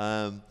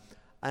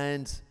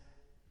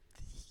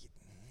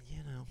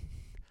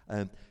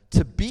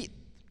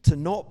 To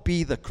not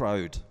be the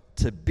crowd,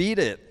 to beat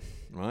it,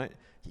 right?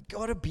 You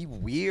got to be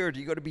weird.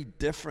 You got to be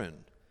different.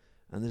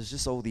 And there's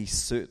just all these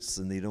suits,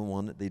 and they don't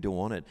want it. They don't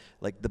want it.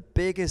 Like the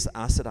biggest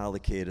asset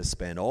allocators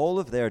spend all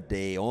of their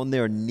day on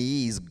their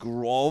knees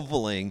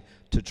groveling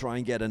to try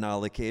and get an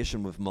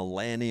allocation with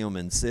Millennium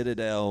and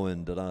Citadel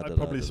and I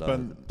probably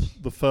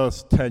spent the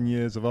first 10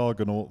 years of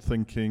Argonaut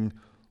thinking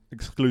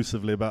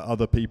exclusively about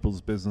other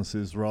people's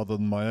businesses rather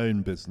than my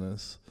own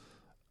business.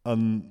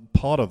 And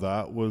part of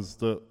that was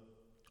that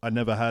I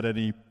never had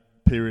any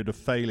period of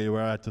failure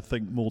where I had to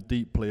think more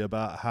deeply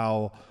about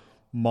how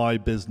my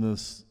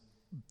business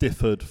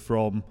differed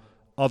from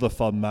other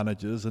fund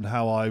managers and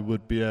how I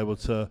would be able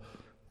to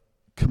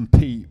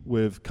compete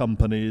with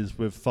companies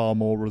with far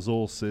more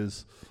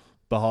resources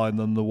behind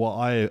them than what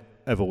I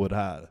ever would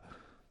have.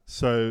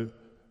 So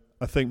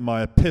I think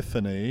my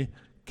epiphany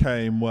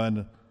came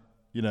when,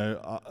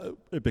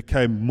 it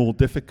became more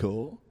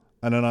difficult.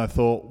 And then I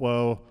thought,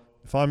 well,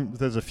 if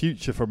there's a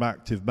future from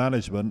active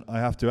management, I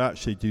have to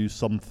actually do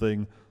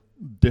something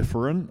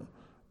different,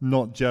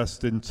 not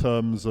just in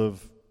terms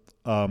of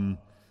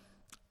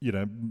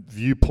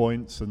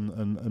viewpoints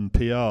and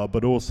PR,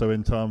 but also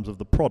in terms of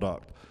the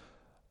product.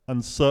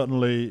 And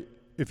certainly,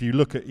 if you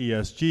look at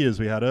ESG, as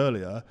we had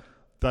earlier,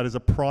 that is a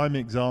prime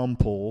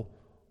example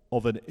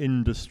of an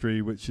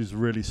industry which is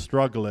really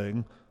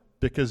struggling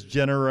because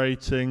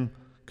generating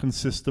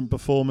consistent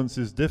performance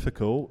is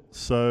difficult.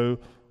 So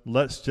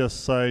let's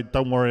just say,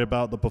 don't worry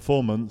about the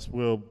performance,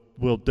 we're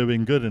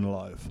doing good in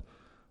life,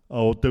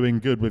 or doing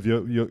good with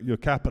your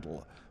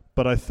capital.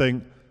 But I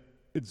think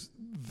it's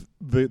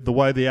the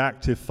way the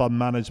active fund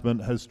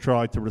management has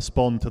tried to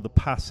respond to the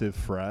passive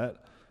threat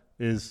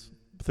is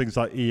things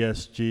like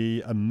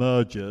ESG and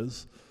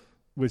mergers,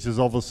 which is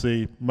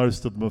obviously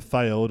most of them have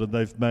failed, and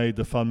they've made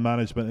the fund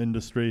management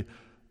industry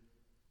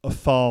a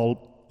far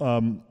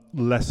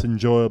less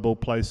enjoyable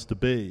place to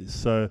be.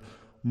 So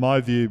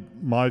my view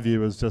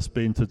has just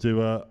been to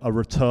do a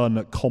return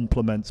that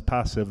complements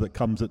passive, that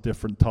comes at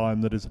different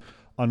time, that is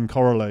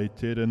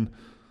uncorrelated, and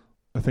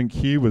I think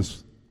Hugh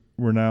was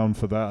renowned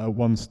for that at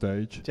one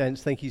stage.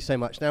 Gents, thank you so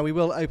much. Now we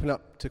will open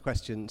up to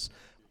questions.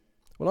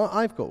 Well,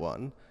 I've got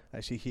one,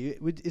 actually,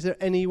 Hugh. Is there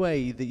any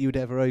way that you'd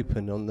ever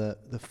open on the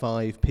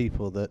 5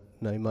 people that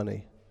know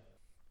money?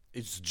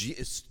 It's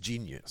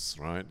genius,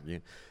 right?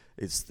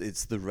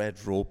 It's the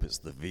red rope, it's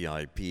the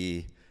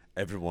VIP.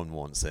 Everyone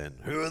wants in.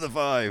 Who are the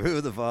 5? Who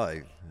are the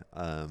 5?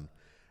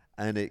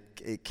 And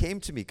it came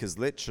to me because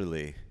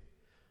literally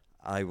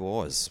I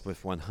was,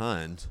 with one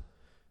hand,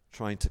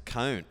 trying to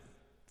count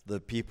the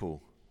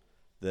people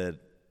that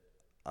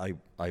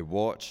I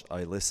watch,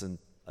 I listen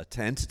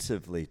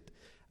attentively,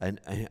 and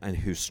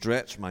who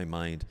stretch my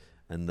mind,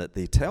 and that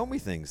they tell me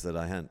things that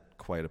I hadn't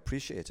quite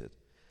appreciated.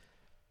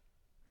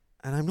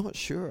 And I'm not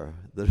sure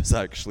there's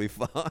actually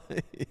 5.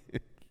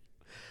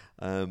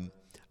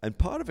 And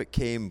part of it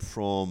came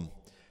from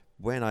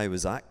when I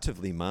was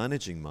actively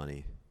managing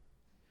money.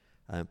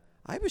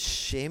 I was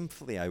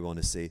shamefully, I want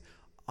to say,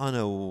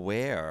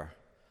 unaware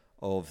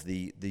of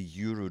the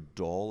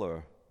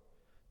euro-dollar,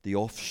 the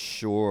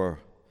offshore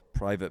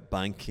private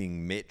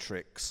banking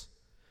matrix,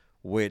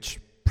 which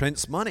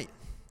prints money.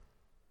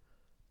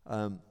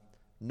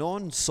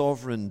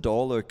 Non-sovereign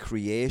dollar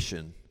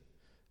creation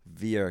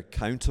via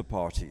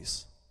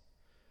counterparties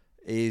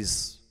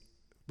is,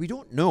 we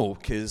don't know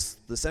because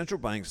the central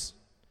banks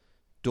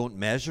don't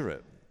measure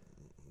it.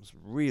 It's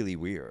really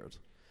weird.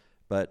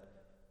 But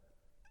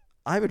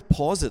I would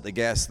posit the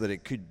guess that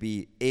it could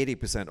be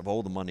 80% of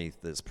all the money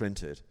that's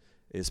printed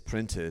is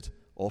printed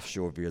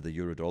offshore via the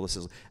euro-dollar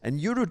system.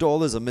 And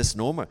euro-dollar is a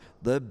misnomer.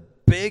 The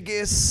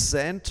biggest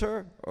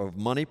center of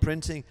money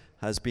printing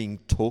has been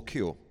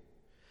Tokyo.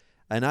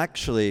 And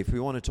actually, if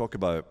we want to talk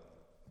about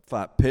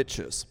fat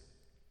pitches,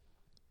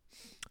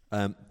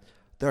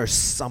 there's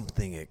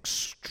something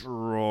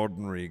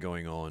extraordinary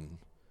going on,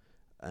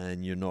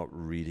 and you're not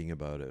reading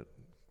about it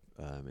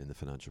in the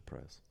financial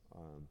press.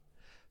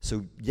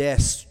 So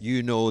yes,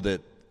 you know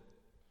that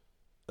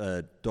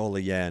dollar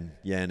yen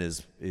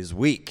is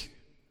weak,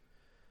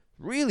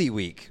 really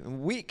weak.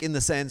 And weak in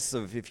the sense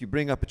of, if you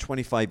bring up a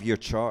 25-year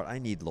chart, I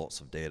need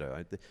lots of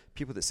data.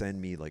 People that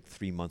send me like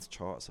 3-month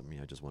charts,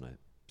 I just want to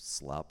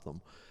slap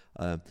them.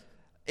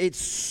 It's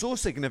so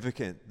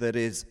significant that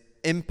it's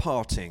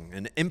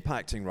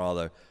impacting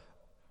rather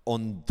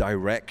on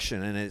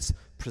direction, and it's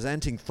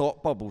presenting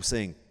thought bubbles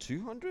saying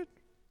 200,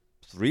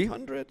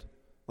 300,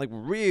 like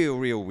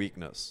real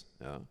weakness.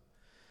 Yeah.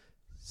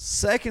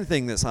 Second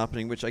thing that's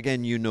happening, which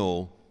again you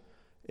know,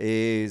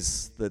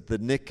 is that the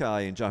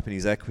Nikkei in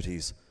Japanese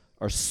equities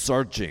are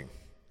surging.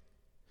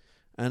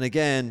 And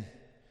again,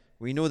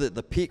 we know that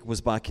the peak was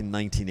back in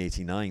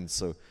 1989,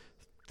 so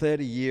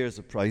 30 years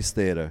of price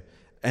data,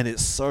 and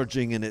it's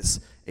surging, and it's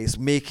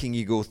making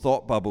you go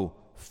thought bubble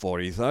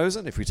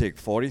 40,000. If we take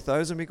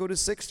 40,000, we go to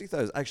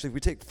 60,000. Actually, if we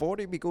take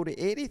 40, we go to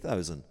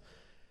 80,000.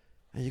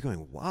 And you're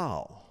going,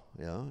 wow,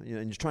 and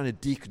you're trying to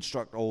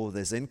deconstruct all of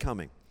this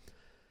incoming.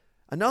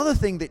 Another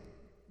thing that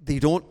they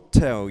don't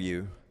tell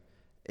you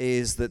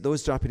is that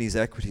those Japanese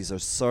equities are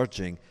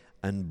surging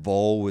and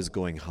vol is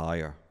going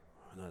higher.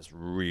 And that's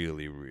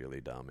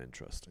really damn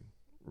interesting.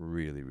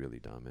 Really, really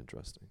damn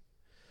interesting.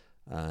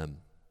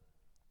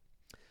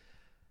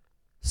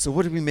 So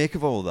what do we make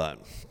of all that?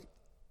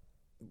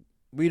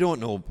 We don't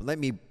know. Let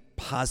me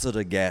hazard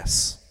a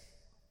guess.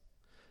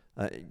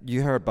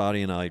 You heard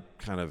Barry and I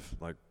kind of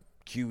like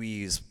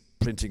QE's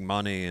printing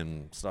money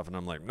and stuff, and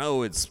I'm like,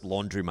 no, it's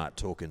laundromat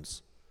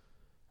tokens.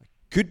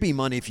 Could be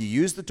money if you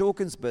use the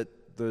tokens, but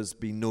there's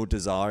been no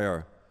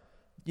desire.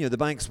 You know, the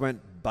banks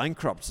went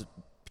bankrupt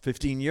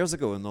 15 years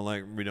ago, and they're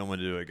like, we don't want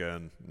to do it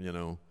again. You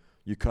know,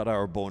 you cut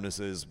our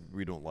bonuses.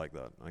 We don't like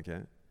that,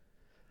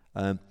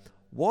 okay?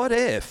 What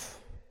if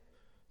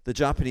the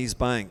Japanese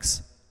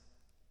banks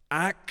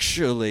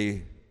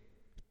actually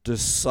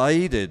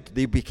decided,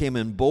 they became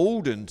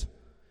emboldened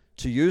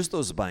to use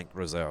those bank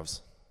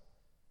reserves?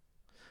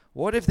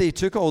 What if they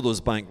took all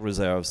those bank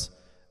reserves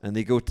and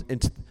they go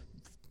into,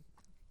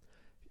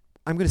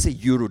 I'm going to say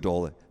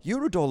Eurodollar.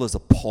 Eurodollar is a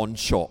pawn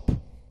shop.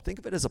 Think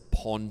of it as a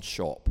pawn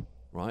shop,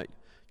 right?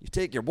 You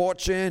take your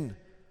watch in, and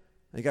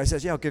the guy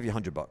says, yeah, I'll give you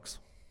 $100.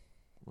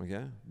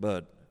 Okay?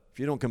 But if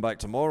you don't come back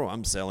tomorrow,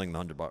 I'm selling the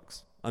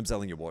 $100. I'm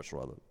selling your watch,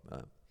 rather.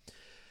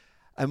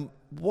 And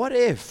what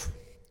if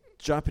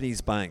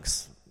Japanese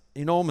banks,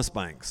 enormous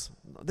banks,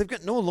 they've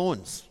got no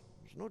loans,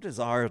 there's no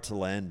desire to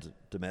lend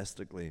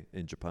domestically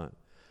in Japan.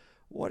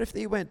 What if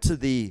they went to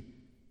the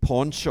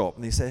pawn shop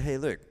and they said, hey,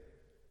 look,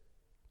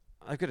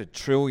 I've got $1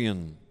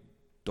 trillion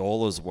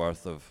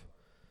worth of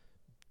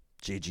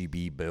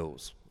JGB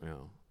bills. You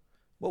know,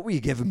 what will you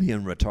give me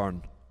in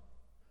return?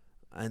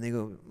 And they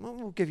go, well,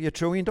 we'll give you $1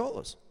 trillion.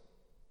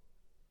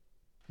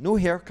 No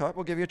haircut,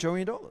 we'll give you $1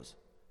 trillion.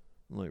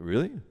 I'm like,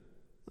 really?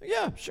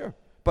 Yeah, sure.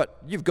 But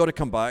you've got to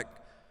come back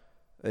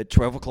at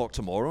 12 o'clock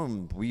tomorrow,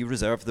 and we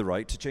reserve the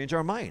right to change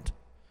our mind.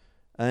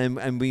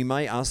 And we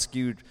might ask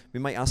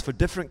for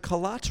different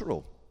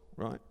collateral,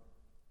 right?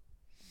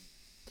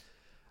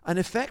 And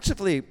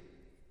effectively,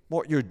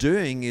 what you're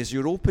doing is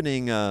you're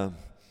opening a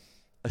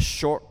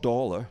short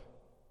dollar,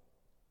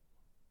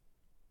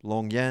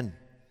 long yen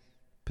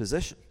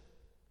position.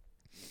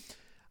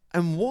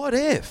 And what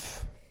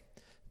if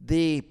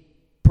they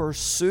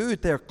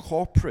pursued their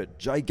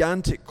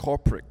gigantic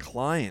corporate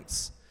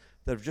clients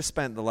that have just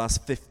spent the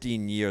last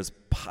 15 years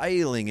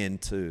piling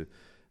into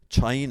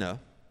China?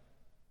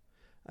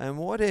 And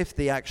what if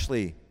they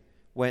actually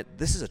went,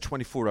 this is a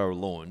 24-hour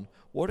loan,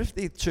 what if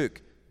they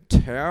took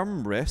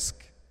term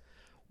risk?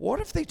 What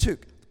if they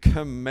took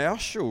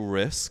commercial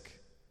risk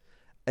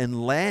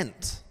and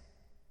lent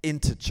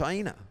into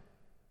China?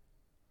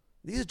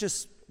 These are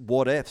just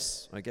what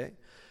ifs, okay?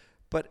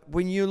 But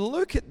when you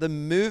look at the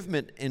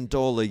movement in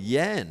dollar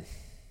yen,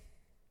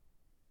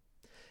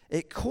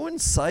 it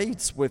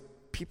coincides with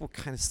people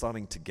kind of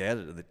starting to get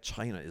it that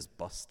China is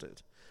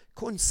busted. It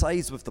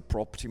coincides with the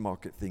property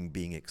market thing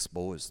being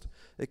exposed.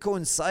 It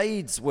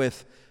coincides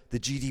with the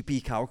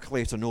GDP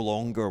calculator no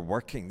longer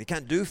working. They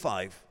can't do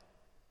 5.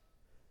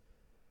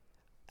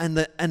 And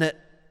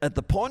at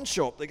the pawn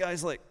shop, the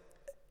guy's like,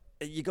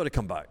 you got to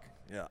come back.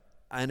 Yeah.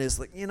 And it's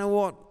like, you know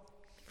what?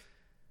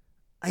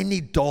 I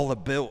need dollar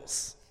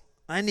bills.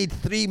 I need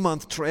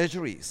 3-month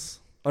treasuries,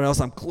 or else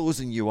I'm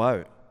closing you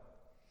out.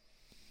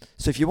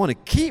 So if you want to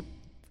keep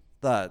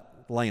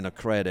that line of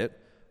credit,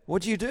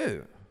 what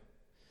do?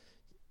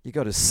 You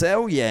got to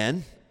sell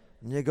yen,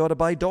 and you got to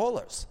buy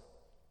dollars.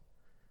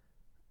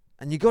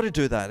 And you got to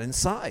do that in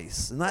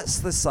size. And that's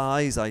the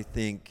size, I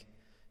think,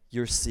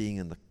 you're seeing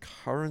in the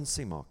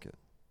currency market.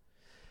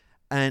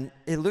 And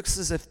it looks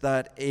as if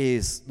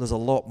there's a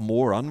lot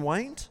more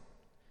unwind.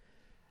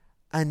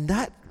 And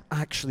that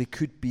actually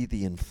could be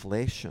the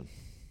inflation.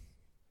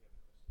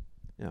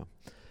 Yeah.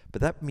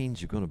 But that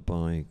means you're going to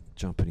buy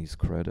Japanese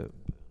credit.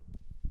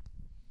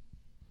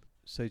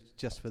 So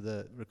just for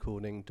the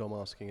recording, Dom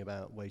asking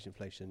about wage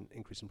inflation,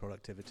 increase in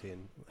productivity,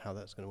 and how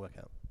that's going to work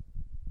out.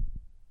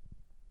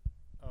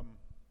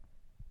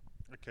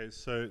 Okay,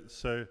 so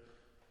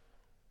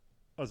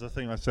as I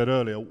think I said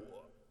earlier,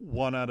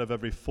 1 out of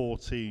every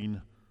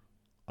 14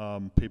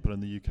 people in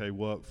the UK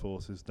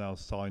workforce is now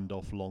signed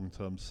off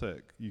long-term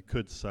sick. You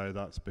could say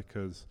that's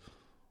because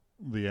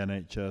the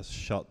NHS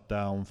shut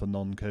down for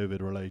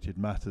non-COVID related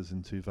matters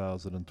in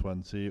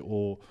 2020,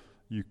 or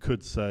you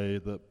could say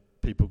that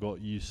people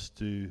got used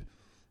to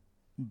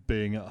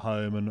being at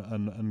home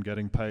and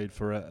getting paid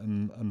for it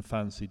and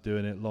fancy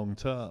doing it long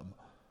term.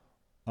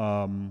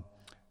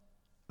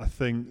 I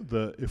think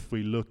that if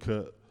we look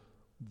at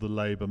the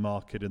labour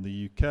market in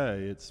the UK,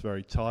 it's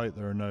very tight.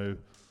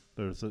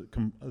 There's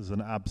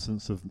an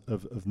absence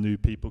of new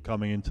people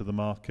coming into the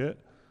market,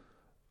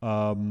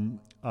 and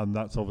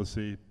that's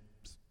obviously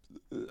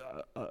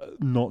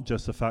not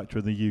just a factor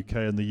in the UK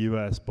and the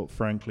US, but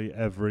frankly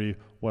every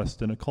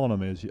Western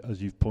economy,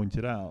 as you've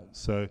pointed out.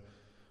 So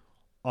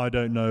I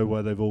don't know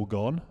where they've all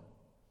gone,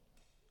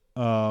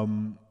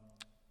 and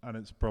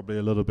it's probably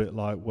a little bit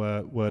like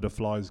where do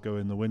flies go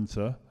in the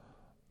winter.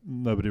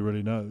 Nobody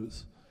really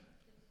knows.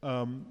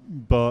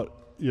 But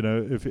you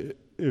know,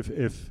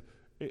 if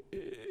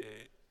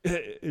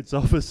it's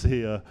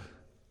obviously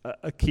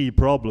a key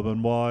problem,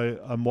 and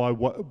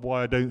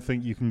why I don't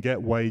think you can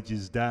get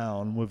wages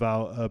down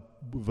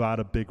without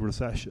a big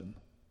recession.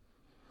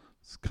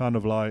 It's kind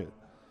of like,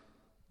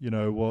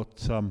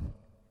 what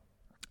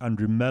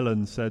Andrew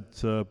Mellon said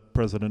to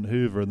President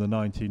Hoover in the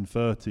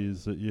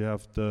 1930s, that you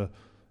have to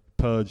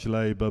purge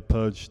labour,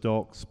 purge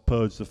stocks,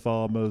 purge the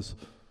farmers,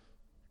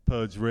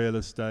 purge real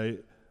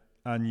estate,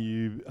 and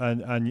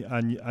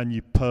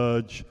you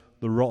purge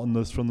the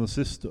rottenness from the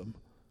system.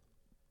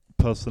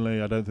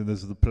 Personally, I don't think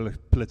there's the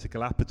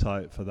political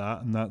appetite for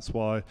that, and that's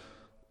why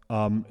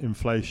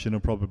inflation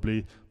will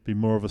probably be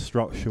more of a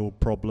structural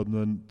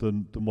problem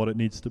than what it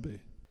needs to be.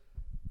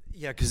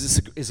 Yeah, because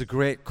it's a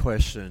great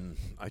question.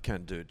 I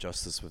can't do it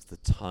justice with the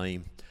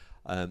time.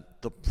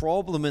 The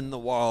problem in the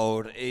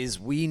world is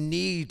we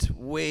need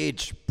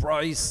wage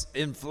price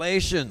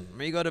inflation.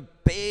 We got to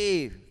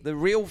pay the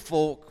real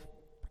folk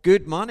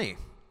good money.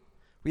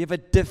 We have a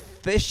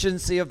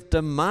deficiency of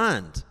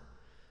demand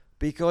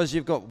because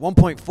you've got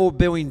 1.4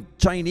 billion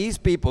Chinese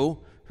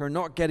people who are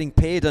not getting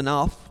paid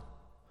enough,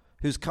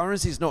 whose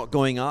currency is not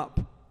going up,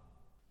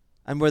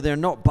 and where they're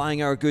not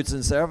buying our goods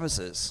and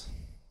services.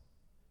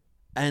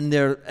 And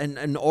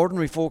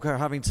ordinary folk are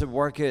having to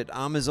work at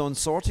Amazon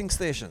sorting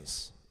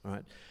stations,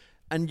 right?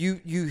 And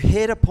you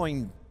hit a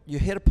point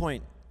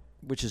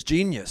which is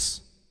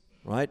genius,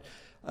 right?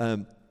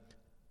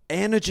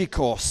 Energy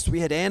costs. We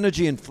had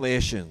energy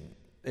inflation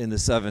in the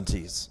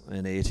 70s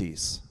and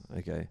 80s,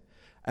 okay?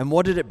 And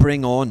what did it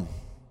bring on?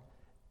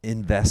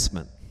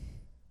 Investment.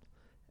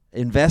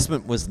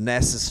 Investment was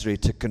necessary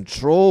to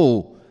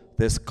control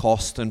this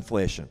cost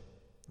inflation,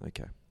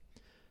 okay?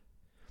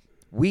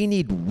 We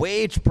need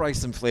wage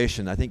price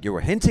inflation, I think you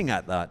were hinting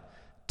at that,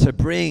 to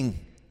bring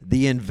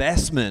the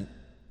investment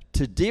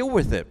to deal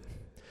with it.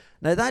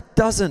 Now that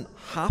doesn't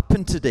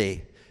happen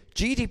today.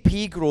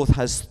 GDP growth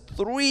has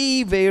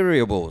 3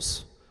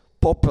 variables.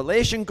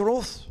 Population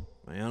growth,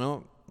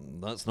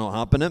 that's not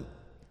happening.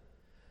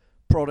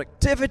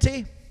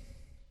 Productivity,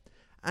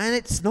 and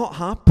it's not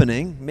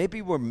happening.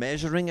 Maybe we're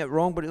measuring it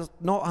wrong, but it's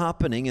not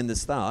happening in the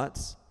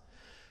stats.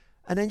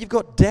 And then you've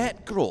got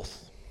debt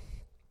growth,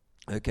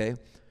 okay?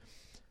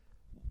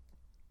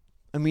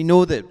 And we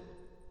know that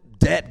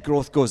debt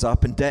growth goes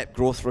up, and debt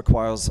growth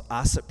requires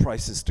asset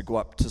prices to go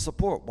up to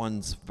support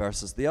ones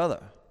versus the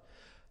other.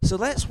 So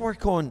let's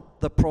work on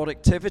the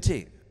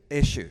productivity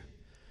issue.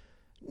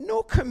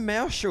 No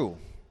commercial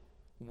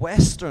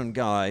Western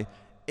guy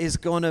is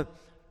going to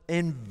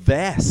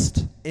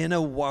invest in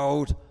a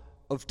world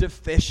of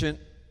deficient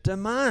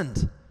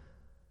demand.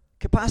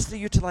 Capacity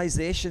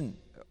utilization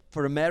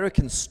for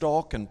American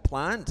stock and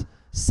plant,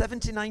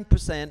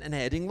 79% and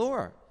heading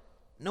lower.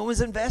 No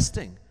one's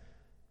investing.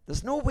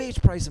 There's no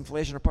wage price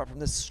inflation apart from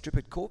this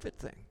stupid COVID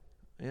thing.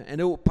 Yeah,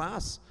 and it will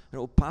pass. And it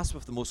will pass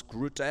with the most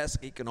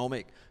grotesque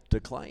economic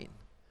decline.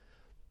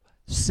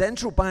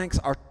 Central banks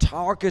are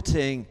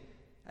targeting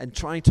and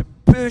trying to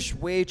push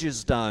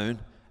wages down,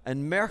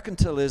 and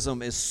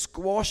mercantilism is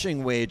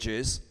squashing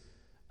wages,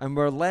 and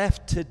we're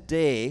left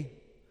today,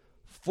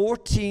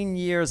 14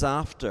 years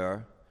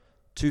after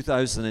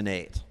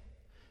 2008.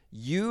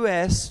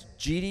 US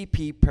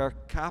GDP per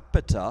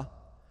capita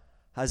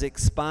has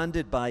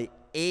expanded by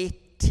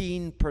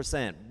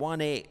 18%,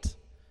 1/8.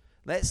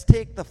 Let's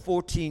take the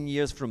 14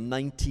 years from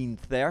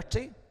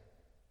 1930,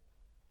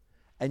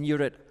 and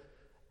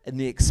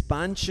the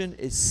expansion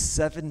is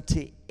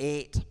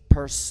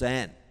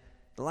 78%.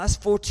 The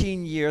last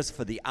 14 years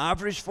for the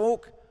average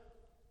folk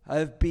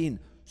have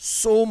been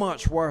so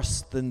much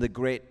worse than the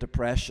Great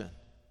Depression.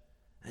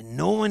 And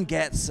no one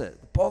gets it.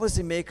 The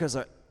policymakers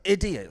are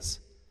idiots.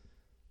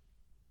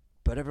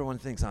 But everyone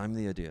thinks I'm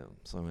the idiot.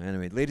 So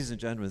anyway, ladies and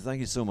gentlemen, thank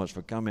you so much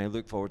for coming. I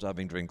look forward to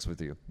having drinks with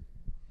you.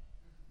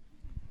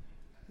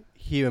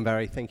 Hugh and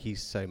Barry, thank you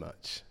so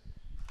much.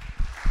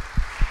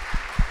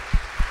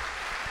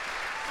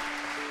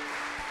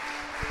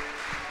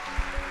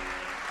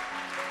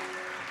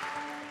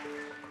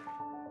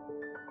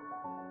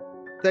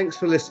 Thanks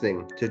for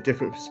listening to A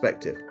Different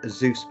Perspective, a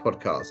Zeus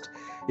podcast.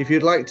 If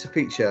you'd like to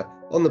feature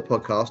on the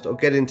podcast or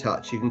get in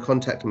touch, you can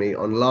contact me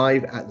on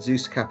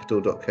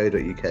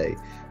live@zeuscapital.co.uk.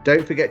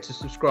 Don't forget to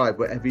subscribe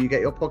wherever you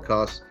get your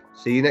podcasts.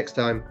 See you next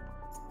time.